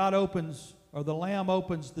 And God opens, or the Lamb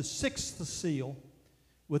opens, the sixth seal.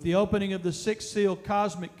 With the opening of the sixth seal,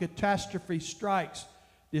 cosmic catastrophe strikes,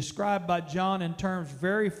 described by John in terms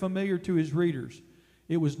very familiar to his readers.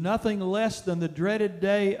 It was nothing less than the dreaded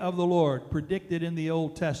day of the Lord, predicted in the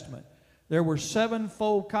Old Testament. There were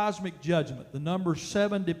sevenfold cosmic judgment, the number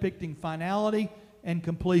 7 depicting finality and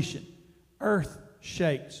completion. Earth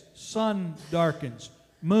shakes, sun darkens,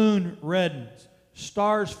 moon reddens,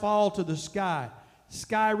 stars fall to the sky,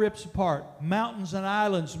 sky rips apart, mountains and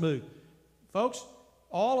islands move. Folks,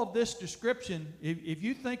 all of this description, if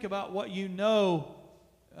you think about what you know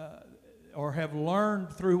or have learned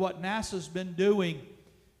through what NASA's been doing,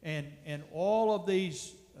 and all of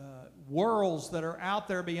these worlds that are out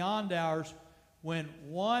there beyond ours, when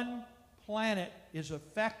one planet is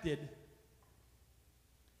affected,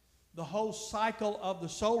 the whole cycle of the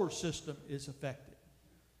solar system is affected.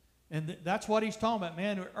 And that's what he's talking about,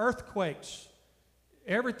 man. Earthquakes,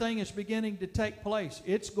 everything is beginning to take place.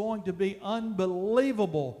 It's going to be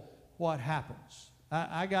unbelievable what happens.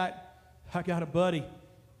 I got a buddy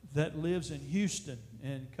that lives in Houston,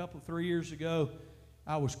 and a couple, 3 years ago,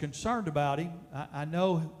 I was concerned about him. I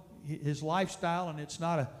know his lifestyle, and it's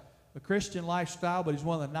not a Christian lifestyle, but he's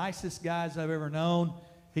one of the nicest guys I've ever known.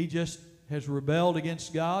 He just has rebelled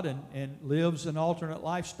against God and lives an alternate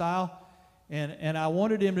lifestyle. And I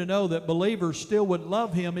wanted him to know that believers still would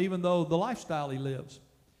love him even though the lifestyle he lives.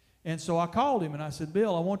 And so I called him and I said,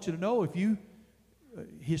 Bill, I want you to know if you,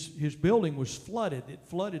 his building was flooded. It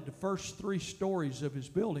flooded the first 3 stories of his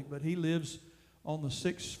building, but he lives on the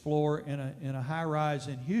 6th floor in a high-rise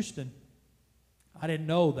in Houston. I didn't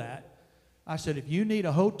know that. I said, if you need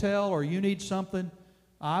a hotel or you need something,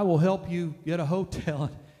 I will help you get a hotel.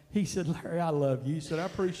 And he said, Larry, I love you. He said, I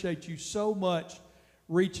appreciate you so much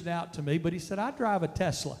reaching out to me. But he said, I drive a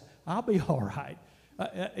Tesla. I'll be all right.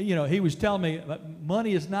 He was telling me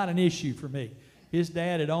money is not an issue for me. His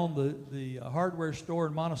dad had owned the hardware store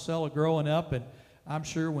in Monticello growing up, and I'm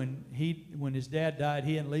sure when his dad died,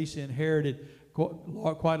 he and Lisa inherited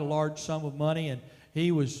quite a large sum of money, and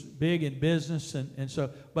he was big in business, and so.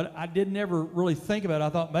 But I didn't ever really think about it. I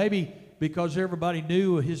thought maybe because everybody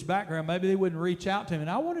knew his background, maybe they wouldn't reach out to him. And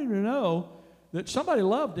I wanted him to know that somebody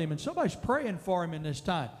loved him and somebody's praying for him in this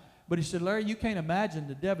time. But he said, Larry, you can't imagine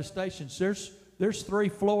the devastation. There's 3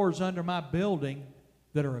 floors under my building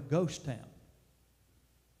that are a ghost town.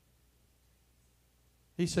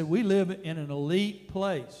 He said, we live in an elite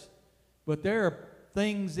place, but there are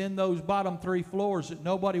things in those bottom 3 floors that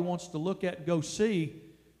nobody wants to look at and go see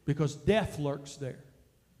because death lurks there.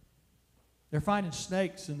 They're finding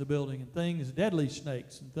snakes in the building and things, deadly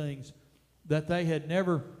snakes and things that they had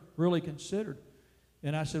never really considered.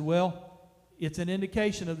 And I said, well, it's an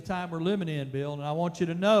indication of the time we're living in, Bill, and I want you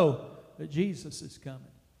to know that Jesus is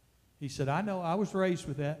coming. He said, I know, I was raised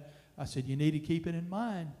with that. I said, you need to keep it in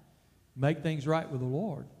mind. Make things right with the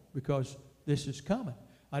Lord because this is coming.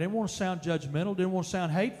 I didn't want to sound judgmental, didn't want to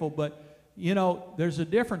sound hateful, but, there's a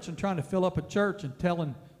difference in trying to fill up a church and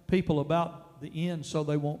telling people about the end so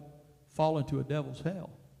they won't fall into a devil's hell.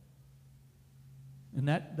 And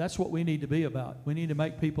that's what we need to be about. We need to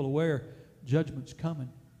make people aware judgment's coming.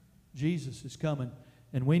 Jesus is coming,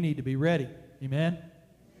 and we need to be ready. Amen?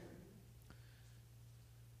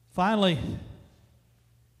 Finally,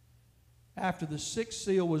 after the 6th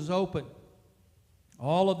seal was opened,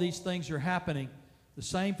 all of these things are happening. The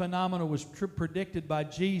same phenomena was predicted by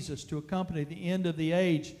Jesus to accompany the end of the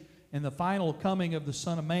age and the final coming of the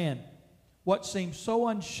Son of Man. What seems so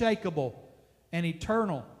unshakable and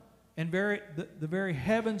eternal and the very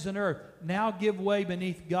heavens and earth now give way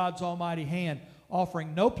beneath God's almighty hand,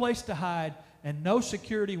 offering no place to hide and no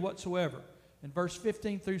security whatsoever. In verse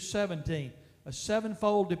 15 through 17, a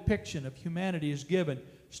 7-fold depiction of humanity is given,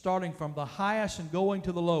 starting from the highest and going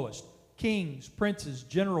to the lowest. Kings, princes,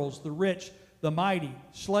 generals, the rich, the mighty,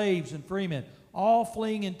 slaves and freemen, all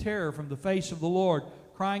fleeing in terror from the face of the Lord,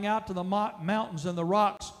 crying out to the mountains and the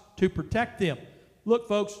rocks to protect them. Look,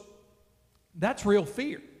 folks, that's real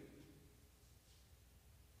fear.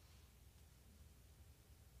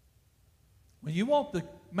 When you want the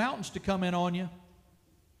mountains to come in on you,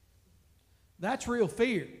 that's real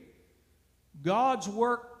fear. God's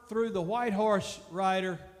work through the white horse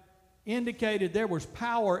rider indicated there was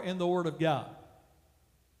power in the Word of God.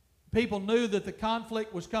 People knew that the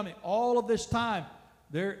conflict was coming. All of this time,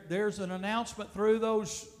 there's an announcement through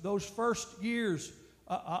those first years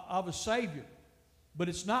of a Savior. But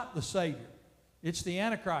it's not the Savior. It's the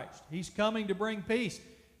Antichrist. He's coming to bring peace.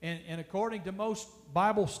 And according to most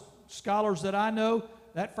Bible scholars that I know,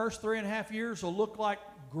 that first 3.5 years will look like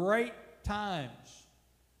great times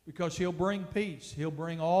because he'll bring peace. He'll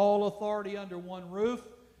bring all authority under one roof.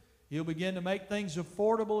 He'll begin to make things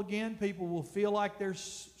affordable again. People will feel like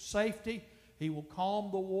there's safety. He will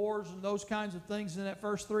calm the wars and those kinds of things in that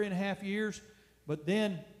first 3.5 years. But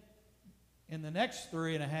then in the next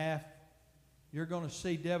 3.5, you're going to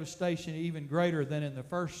see devastation even greater than in the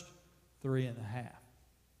first 3.5.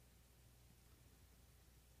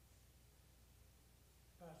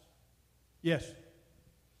 Yes.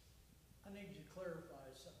 I need you to clarify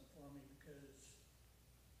something for me because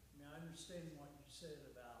I understand what you said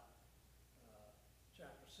about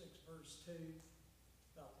chapter 6, verse 2,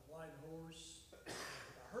 about the white horse.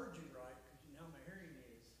 If I heard you right, because you know how my hearing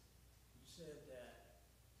is, you said that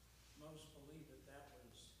most believe that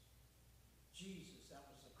was Jesus, that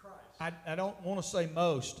was the Christ. I don't want to say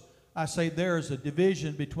most. I say there is a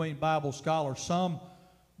division between Bible scholars. Some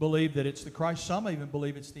believe that it's the Christ. Some even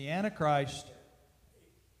believe it's the Antichrist.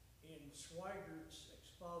 In Schweigert's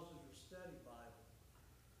Expositor Study Bible,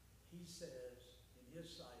 he says in his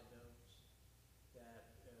side notes that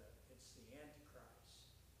it's the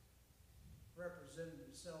Antichrist, representing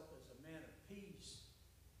himself as a man of peace,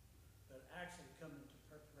 but actually coming to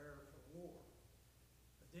prepare for war.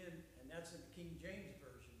 But then, and that's in the King James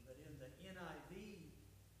Version, but in the NIV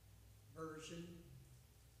version,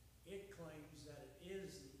 it claims that it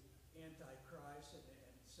is the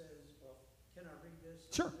says, well, can I read this?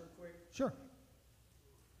 Sure. Real quick? Sure.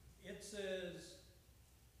 It says,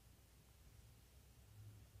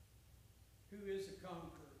 who is a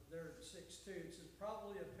conqueror? There in 6:2, it says,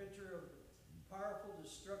 probably a picture of the powerful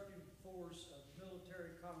destructive force of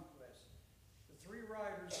military conquest. The three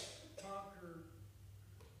riders conquer,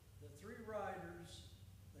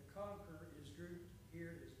 the conquer is grouped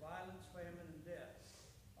here as violence, famine, and death,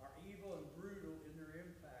 are evil and brutal in their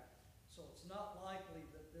impact. So it's not likely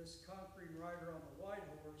that this conquering rider on the white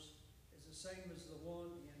horse is the same as the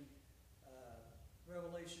one in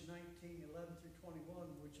Revelation 19:11 through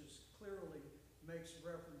 21, which is clearly makes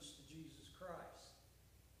reference to Jesus Christ.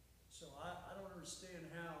 So I don't understand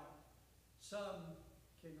how some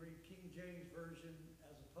can read King James Version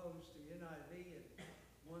as opposed to NIV, and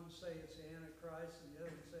one say it's the Antichrist and the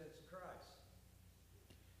other say it's Christ.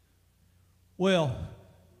 Well,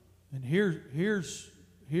 and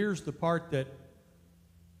here's the part that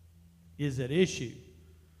is at issue.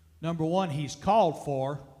 Number one, he's called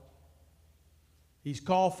for. He's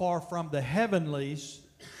called for from the heavenlies,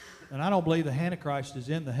 and I don't believe the Antichrist is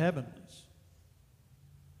in the heavenlies.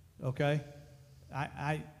 Okay?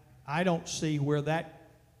 I don't see where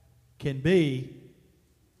that can be,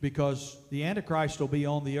 because the Antichrist will be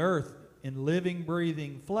on the earth in living,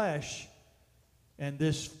 breathing flesh, and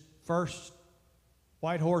this first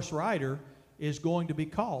white horse rider is going to be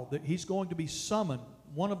called. He's going to be summoned.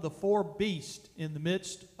 One of the four beasts in the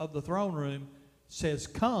midst of the throne room says,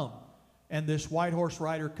 "Come." And this white horse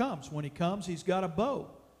rider comes. When he comes, he's got a bow,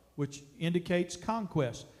 which indicates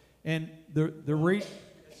conquest. And It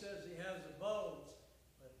says he has a bow,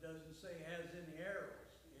 but it doesn't say he has any arrows.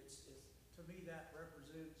 It's to me that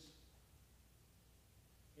represents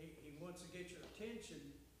he wants to get your attention,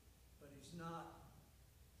 but he's not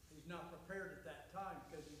prepared at that time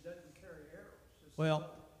because he doesn't carry arrows. Well,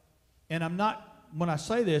 and when I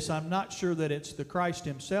say this, I'm not sure that it's the Christ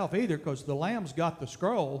himself either, because the Lamb's got the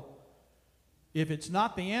scroll. If it's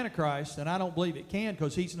not the Antichrist, and I don't believe it can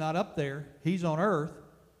because he's not up there, he's on earth,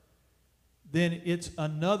 then it's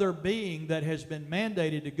another being that has been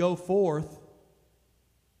mandated to go forth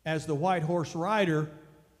as the white horse rider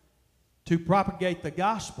to propagate the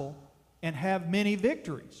gospel and have many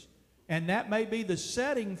victories. And that may be the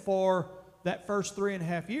setting for that first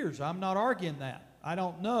 3.5 years. I'm not arguing that. I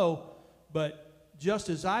don't know, but just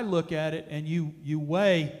as I look at it and you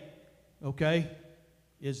weigh, okay,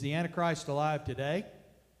 is the Antichrist alive today?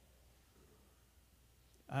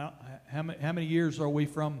 How many years are we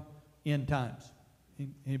from end times?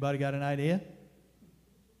 Anybody got an idea?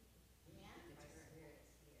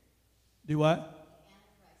 Do what? The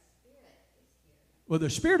Antichrist spirit is here. Well, the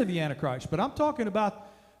spirit of the Antichrist. But I'm talking about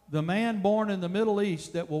the man born in the Middle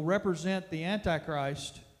East that will represent the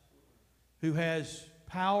Antichrist, who has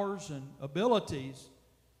powers and abilities.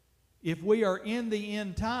 If we are in the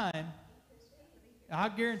end time, I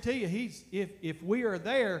guarantee you, if we are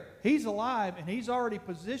there, he's alive, and he's already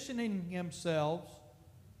positioning himself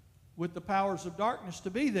with the powers of darkness to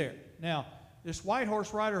be there. Now, this white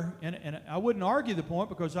horse rider, and I wouldn't argue the point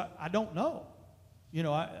because I don't know. You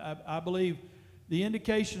know, I believe the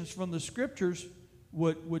indications from the Scriptures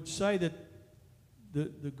would say that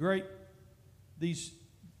these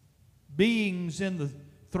beings in the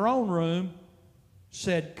throne room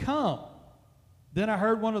said, "Come." Then I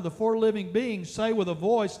heard one of the four living beings say with a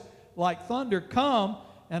voice like thunder, "Come."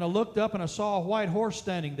 And I looked up and I saw a white horse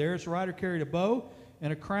standing there. Its rider carried a bow,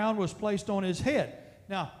 and a crown was placed on his head.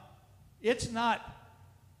 Now, it's not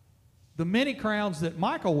the many crowns that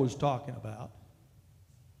Michael was talking about,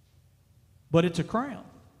 but it's a crown.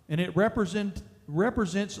 And it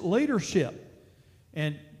represents leadership.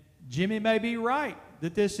 And Jimmy may be right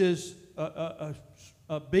that this is a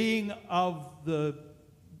being of the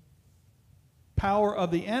power of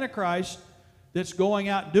the Antichrist that's going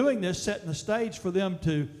out doing this, setting the stage for them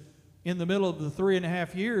to, in the middle of the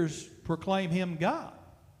 3.5 years, proclaim him God.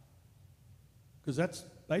 Because that's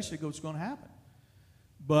basically what's going to happen.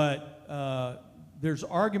 But there's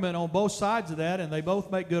argument on both sides of that, and they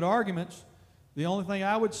both make good arguments. The only thing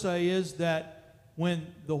I would say is that when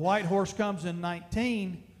the white horse comes in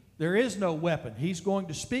 19, there is no weapon. He's going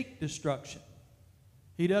to speak destruction.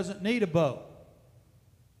 He doesn't need a bow.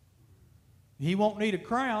 He won't need a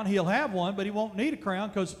crown. He'll have one, but he won't need a crown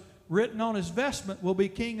because written on his vestment will be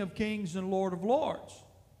King of Kings and Lord of Lords.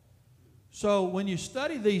 So when you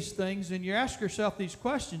study these things and you ask yourself these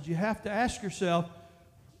questions, you have to ask yourself,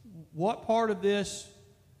 what part of this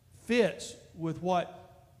fits with what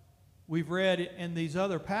we've read in these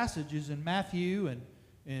other passages in Matthew and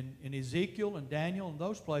in Ezekiel and Daniel and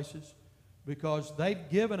those places? Because they've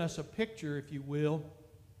given us a picture, if you will,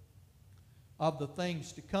 of the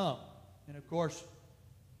things to come. And of course,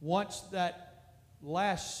 once that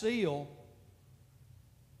last seal,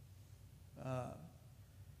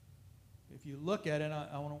 if you look at it, I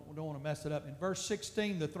don't want to mess it up. In verse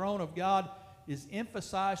 16, the throne of God is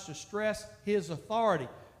emphasized to stress His authority.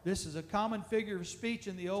 This is a common figure of speech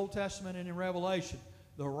in the Old Testament and in Revelation.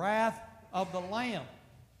 The wrath of the Lamb.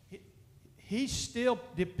 He's still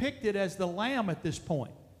depicted as the Lamb at this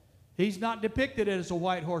point. He's not depicted as a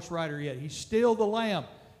white horse rider yet. He's still the Lamb.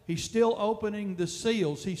 He's still opening the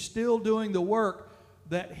seals. He's still doing the work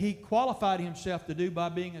that He qualified Himself to do by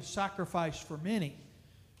being a sacrifice for many.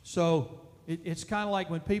 So it's kind of like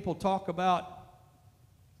when people talk about,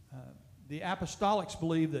 the apostolics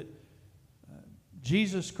believe that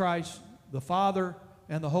Jesus Christ, the Father,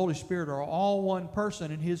 and the Holy Spirit are all one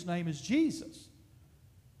person, and His name is Jesus.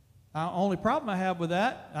 The only problem I have with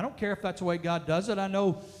that, I don't care if that's the way God does it. I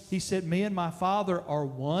know He said, me and my Father are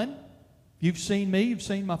one. You've seen me, you've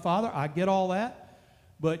seen my Father. I get all that.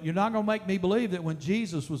 But you're not going to make me believe that when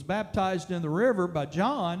Jesus was baptized in the river by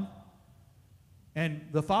John, and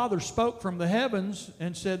the Father spoke from the heavens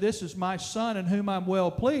and said, this is my Son in whom I'm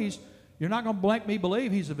well pleased, you're not going to make me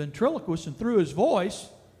believe He's a ventriloquist and threw His voice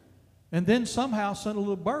and then somehow sent a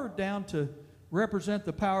little bird down to represent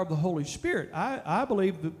the power of the Holy Spirit. I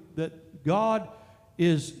believe that God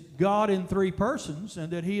is God in three persons,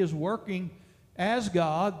 and that He is working as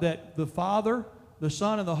God, that the Father, the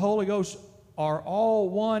Son, and the Holy Ghost are all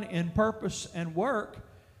one in purpose and work,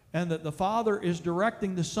 and that the Father is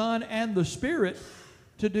directing the Son and the Spirit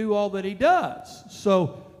to do all that He does.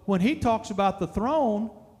 So when He talks about the throne,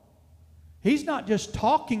 He's not just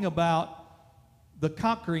talking about the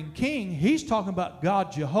conquering king. He's talking about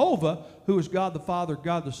God Jehovah, who is God the Father,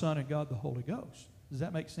 God the Son, and God the Holy Ghost. Does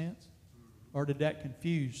that make sense? Or did that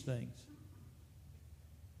confuse things?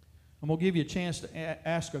 I'm going to give you a chance to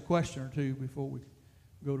ask a question or two before we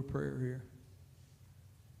go to prayer here.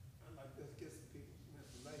 I'd like to get some people some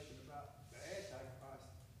information about the Antichrist.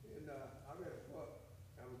 And I read a book.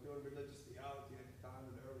 I was doing religious theology at the time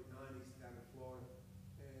in the early 90s down in Florida.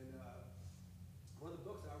 And one of the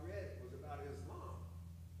books I read was about Islam.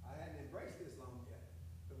 I hadn't embraced Islam yet.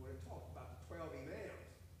 But when it talked about the 12 Imams,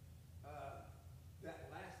 that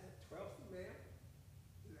 12th Imam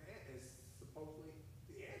is supposedly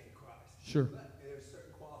the Antichrist. Sure. But there's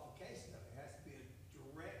certain qualifications of it.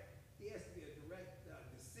 He has to be a direct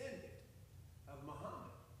descendant of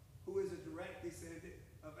Muhammad, who is a direct descendant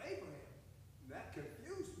of Abraham. And that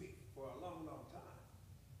confused me for a long, long time.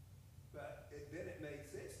 But then it made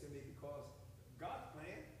sense to me, because God's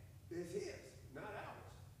plan is His, not ours.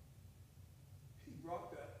 He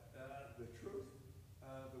brought the truth,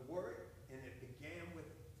 the Word, and it began with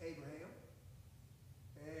Abraham.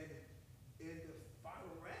 And in the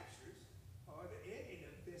final raptures, or the ending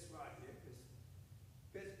of this right here, this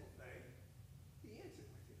physical thing, He ends it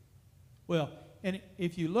with Him. Well, and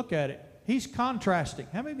if you look at it, He's contrasting.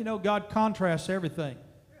 How many of you know God contrasts everything?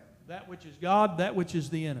 That which is God, that which is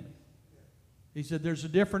the enemy. He said there's a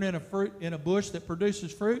difference in a bush that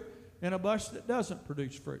produces fruit and a bush that doesn't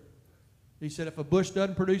produce fruit. He said if a bush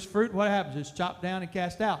doesn't produce fruit, what happens? It's chopped down and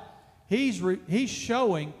cast out. He's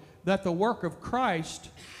showing that the work of Christ,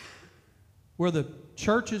 where the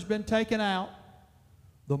church has been taken out,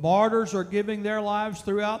 the martyrs are giving their lives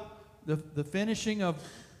throughout the finishing of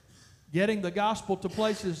getting the gospel to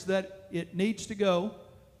places that it needs to go,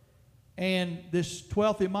 and this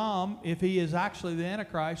 12th Imam, if he is actually the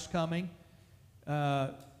Antichrist coming,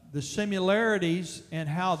 the similarities and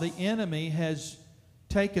how the enemy has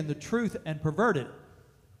taken the truth and perverted it.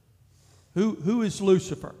 Who is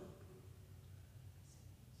Lucifer?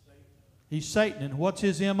 He's Satan. And what's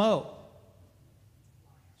his M.O.?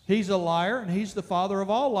 He's a liar, and he's the father of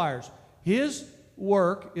all liars. His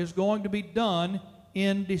work is going to be done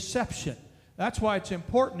in deception. That's why it's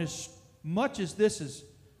important, as much as this is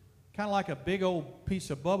kind of like a big old piece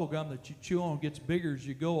of bubble gum that you chew on, gets bigger as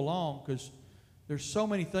you go along, because there's so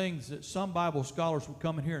many things that some Bible scholars will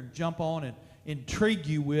come in here and jump on and intrigue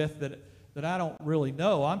you with that I don't really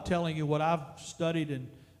know. I'm telling you what I've studied and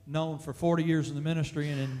known for 40 years in the ministry,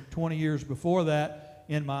 and in 20 years before that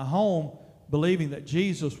in my home, believing that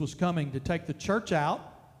Jesus was coming to take the church out,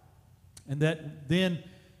 and that then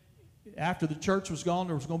after the church was gone,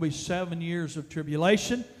 there was going to be 7 years of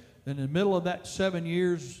tribulation. Then in the middle of that 7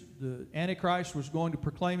 years, the Antichrist was going to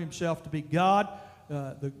proclaim himself to be God.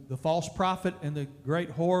 The false prophet and the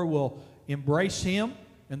great whore will embrace him,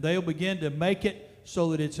 and they'll begin to make it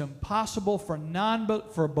so that it's impossible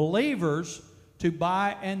for believers to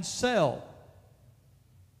buy and sell.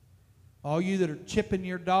 All you that are chipping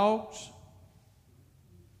your dogs,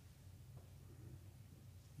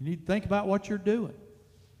 You need to think about what you're doing.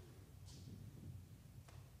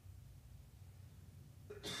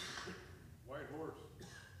 White horse,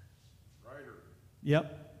 rider,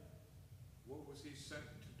 Yep. what was he sent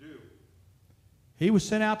to do? He was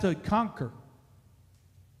sent out to conquer.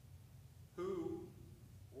 Who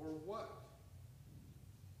or what?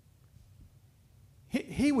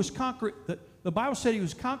 He was conquering. The Bible said he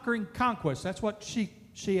was conquering conquest. That's what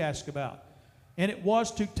she asked about. And it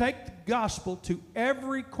was to take the gospel to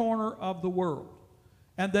every corner of the world,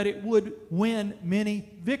 and that it would win many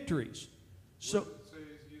victories. So, What does it say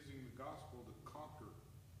he's using the gospel to conquer?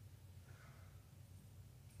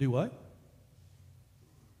 do what?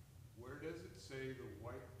 Where does it say the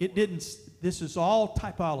white It horse? didn't. This is all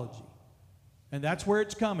typology, and that's where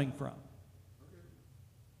it's coming from. Okay.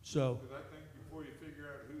 So, Because I think before you figure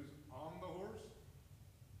out who's on the horse,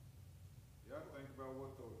 you ought to think about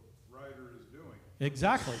what the rider is doing.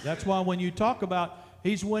 exactly. That's why when you talk about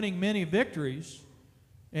he's winning many victories,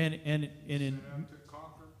 and in Sent out to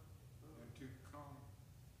conquer and to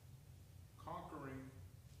conquering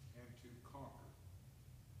and to conquer.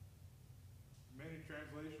 Many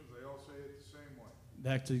translations, they all say it the same way.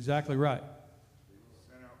 that's exactly right.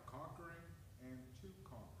 Sent out conquering and to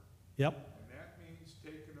conquer. Yep. And that means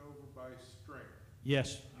taken over by strength,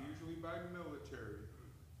 Yes. usually by military.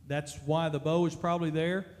 That's why the bow is probably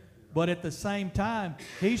there. But at the same time,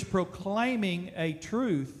 he's proclaiming a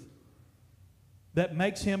truth that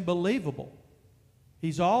makes him believable.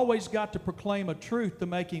 He's always got to proclaim a truth to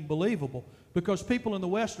make him believable, because people in the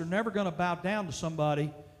West are never going to bow down to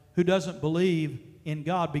somebody who doesn't believe in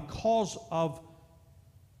God because of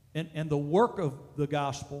and the work of the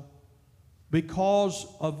gospel, because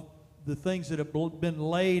of the things that have been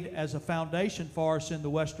laid as a foundation for us in the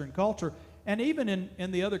Western culture. And even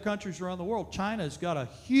in the other countries around the world. China's got a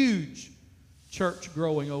huge church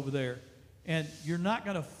growing over there. And you're not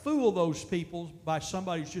going to fool those people by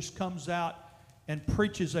somebody who just comes out and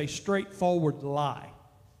preaches a straightforward lie.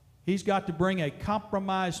 He's got to bring a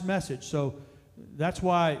compromised message. So that's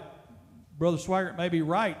why Brother Swaggart may be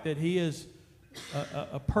right that he is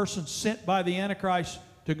a person sent by the Antichrist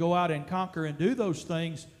to go out and conquer and do those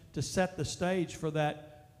things to set the stage for that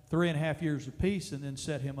 3.5 years of peace and then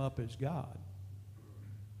set him up as God.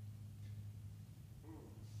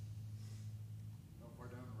 How far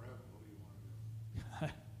down the rabbit hole do you want to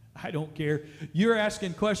go? I don't care. You're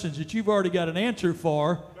asking questions that you've already got an answer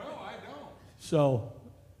for. No, I don't. So,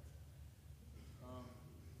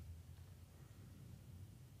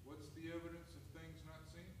 What's the evidence of things not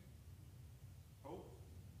seen? Hope.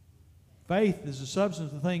 faith is the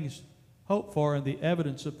substance of things hoped for and the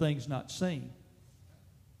evidence of things not seen.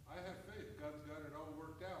 I have faith. God's got it all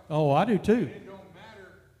worked out. Oh, I do too. And it don't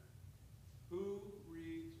matter who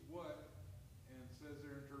reads what and says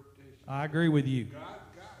their interpretation. I agree with you. God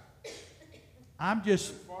got it. I'm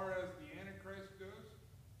just, As far as the Antichrist goes,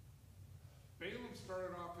 Balaam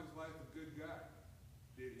started off his life a good guy.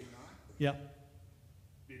 Did he not? yeah,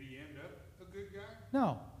 Did he end up a good guy?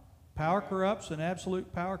 no. Power corrupts and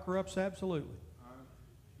absolute power corrupts absolutely.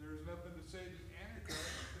 There's nothing to say that Antichrist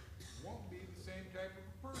won't be the same type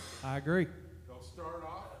of a person. I agree. They'll start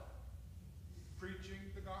off preaching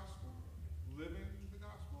the gospel, living the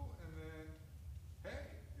gospel, and then, hey,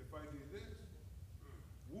 if I do this,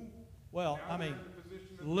 whoop. Well, Now I they're mean, in a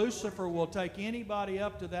position of Lucifer authority. will take anybody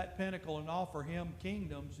up to that pinnacle and offer him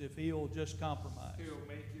kingdoms if he'll just compromise. He'll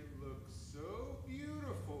make it look so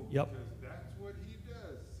beautiful. Yep. Because that's what he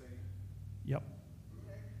does, Saint. Yep.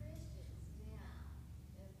 They're Christians now.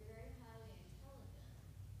 They're very highly intelligent.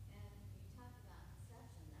 And you talk about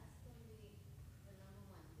deception, that's going to be the number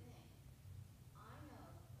one thing. I know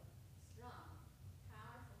of strong,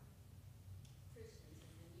 powerful Christians that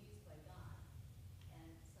have been used by God. And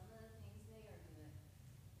some of the things they are doing,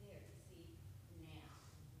 they are deceived now.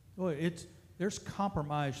 Well, there's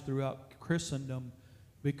compromise throughout Christendom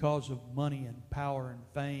because of money and power and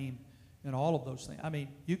fame and all of those things. I mean,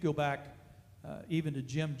 you go back even to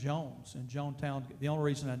Jim Jones in Jonestown. The only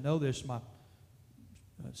reason I know this,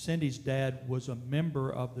 Cindy's dad was a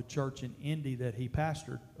member of the church in Indy that he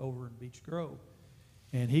pastored over in Beech Grove.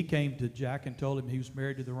 And he came to Jack and told him he was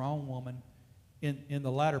married to the wrong woman. In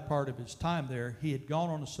the latter part of his time there, he had gone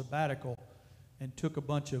on a sabbatical and took a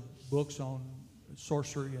bunch of books on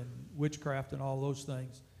sorcery and witchcraft and all those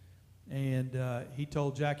things. And he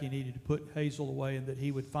told Jack he needed to put Hazel away and that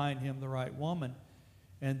he would find him the right woman.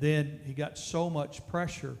 And then he got so much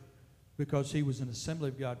pressure because he was an Assembly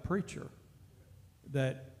of God preacher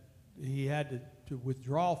that he had to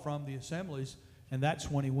withdraw from the assemblies. And that's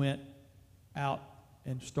when he went out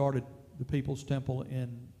and started the People's Temple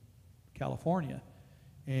in California.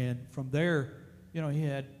 And from there, he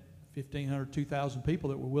had 1,500, 2,000 people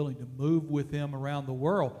that were willing to move with him around the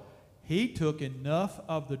world. He took enough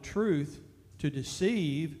of the truth to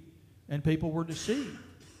deceive, and people were deceived.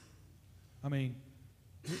 I mean,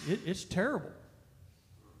 it's terrible.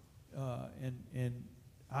 And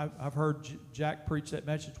I've heard Jack preach that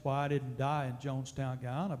message, Why I Didn't Die in Jonestown,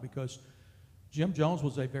 Guyana, because Jim Jones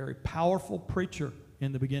was a very powerful preacher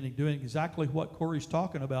in the beginning, doing exactly what Corey's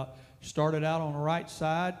talking about. Started out on the right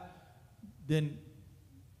side, then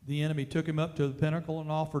the enemy took him up to the pinnacle and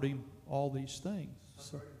offered him all these things.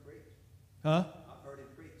 I've heard him preach. Huh? I've heard him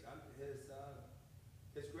preach.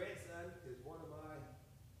 His grandson is one of my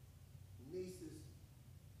niece's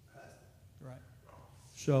husband. Right.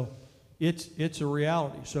 So it's a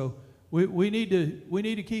reality. So we need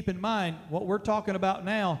to keep in mind what we're talking about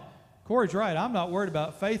now. Corey's right. I'm not worried about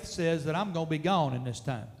it. Faith says that I'm going to be gone in this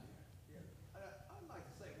time. Yeah. I'd like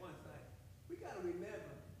to say one thing. We got to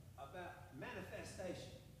remember about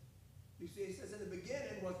manifestation. You see, it says in the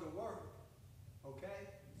beginning was the Word. Okay?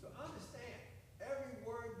 So understand, every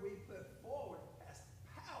word we put forward has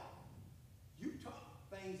power. You talk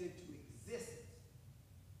things into existence.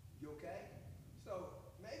 You okay? So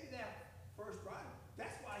maybe that first writer,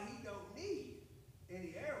 that's why he don't need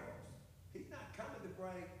any arrows. He's not coming to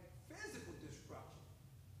bring physical destruction,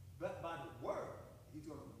 but by the word, he's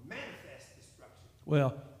going to manifest destruction.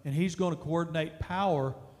 Well, and he's going to coordinate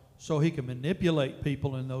power so he can manipulate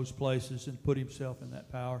people in those places and put himself in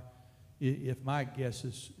that power, if my guess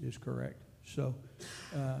is correct. So,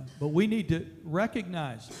 but we need to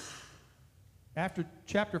recognize after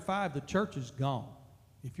chapter 5, the church is gone.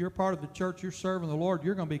 If you're part of the church, you're serving the Lord,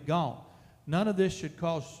 you're going to be gone. None of this should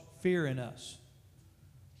cause fear in us.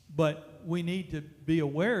 But we need to be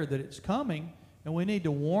aware that it's coming, and we need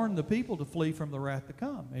to warn the people to flee from the wrath to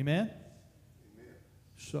come. Amen? Amen.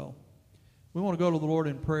 So, we want to go to the Lord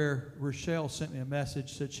in prayer. Rochelle sent me a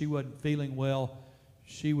message, said she wasn't feeling well.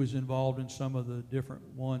 She was involved in some of the different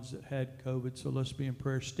ones that had COVID, so let's be in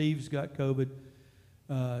prayer. Steve's got COVID.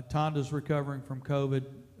 Tonda's recovering from COVID.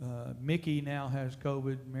 Mickey now has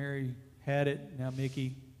COVID. Mary had it, now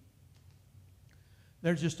Mickey.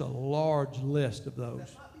 There's just a large list of those.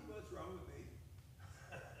 That might be what's wrong with me.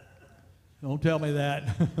 Don't tell me that.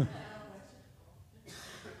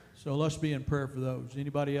 So let's be in prayer for those.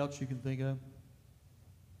 Anybody else you can think of?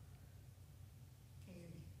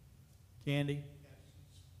 Candy?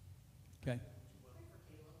 Okay.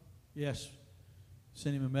 Yes.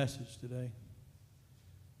 Send him a message today.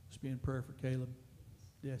 Let's be in prayer for Caleb.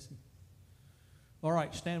 Yes. All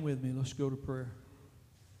right, stand with me. Let's go to prayer.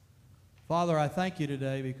 Father, I thank you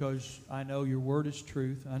today because I know your word is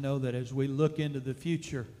truth. I know that as we look into the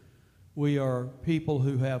future, we are people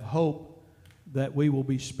who have hope that we will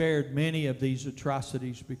be spared many of these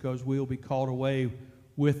atrocities because we will be called away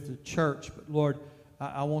with the church. But Lord,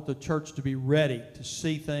 I want the church to be ready to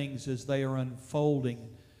see things as they are unfolding.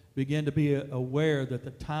 Begin to be aware that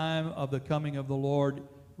the time of the coming of the Lord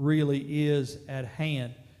really is at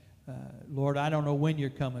hand. Lord, I don't know when you're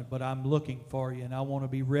coming, but I'm looking for you, and I want to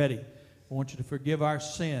be ready. I want you to forgive our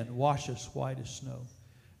sin, wash us white as snow.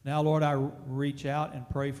 Now, Lord, I reach out and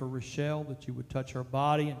pray for Rochelle, that you would touch her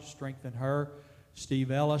body and strengthen her. Steve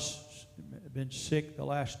Ellis, been sick the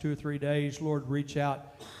last 2 or 3 days. Lord, reach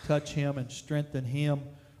out, touch him and strengthen him.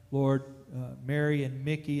 Lord, Mary and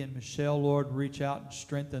Mickey and Michelle, Lord, reach out and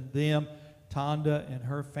strengthen them. Tonda and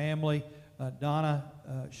her family. Diana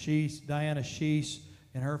Sheese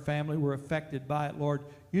and her family were affected by it. Lord,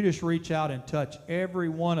 you just reach out and touch every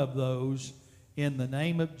one of those in the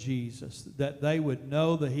name of Jesus, that they would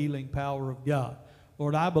know the healing power of God.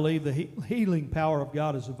 Lord, I believe the healing power of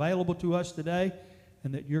God is available to us today,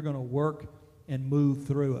 and that you're going to work and move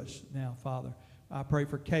through us. Now, Father, I pray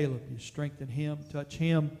for Caleb. You strengthen him, touch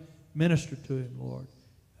him, minister to him, Lord,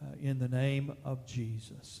 in the name of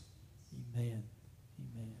Jesus. Amen.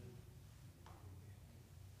 Amen.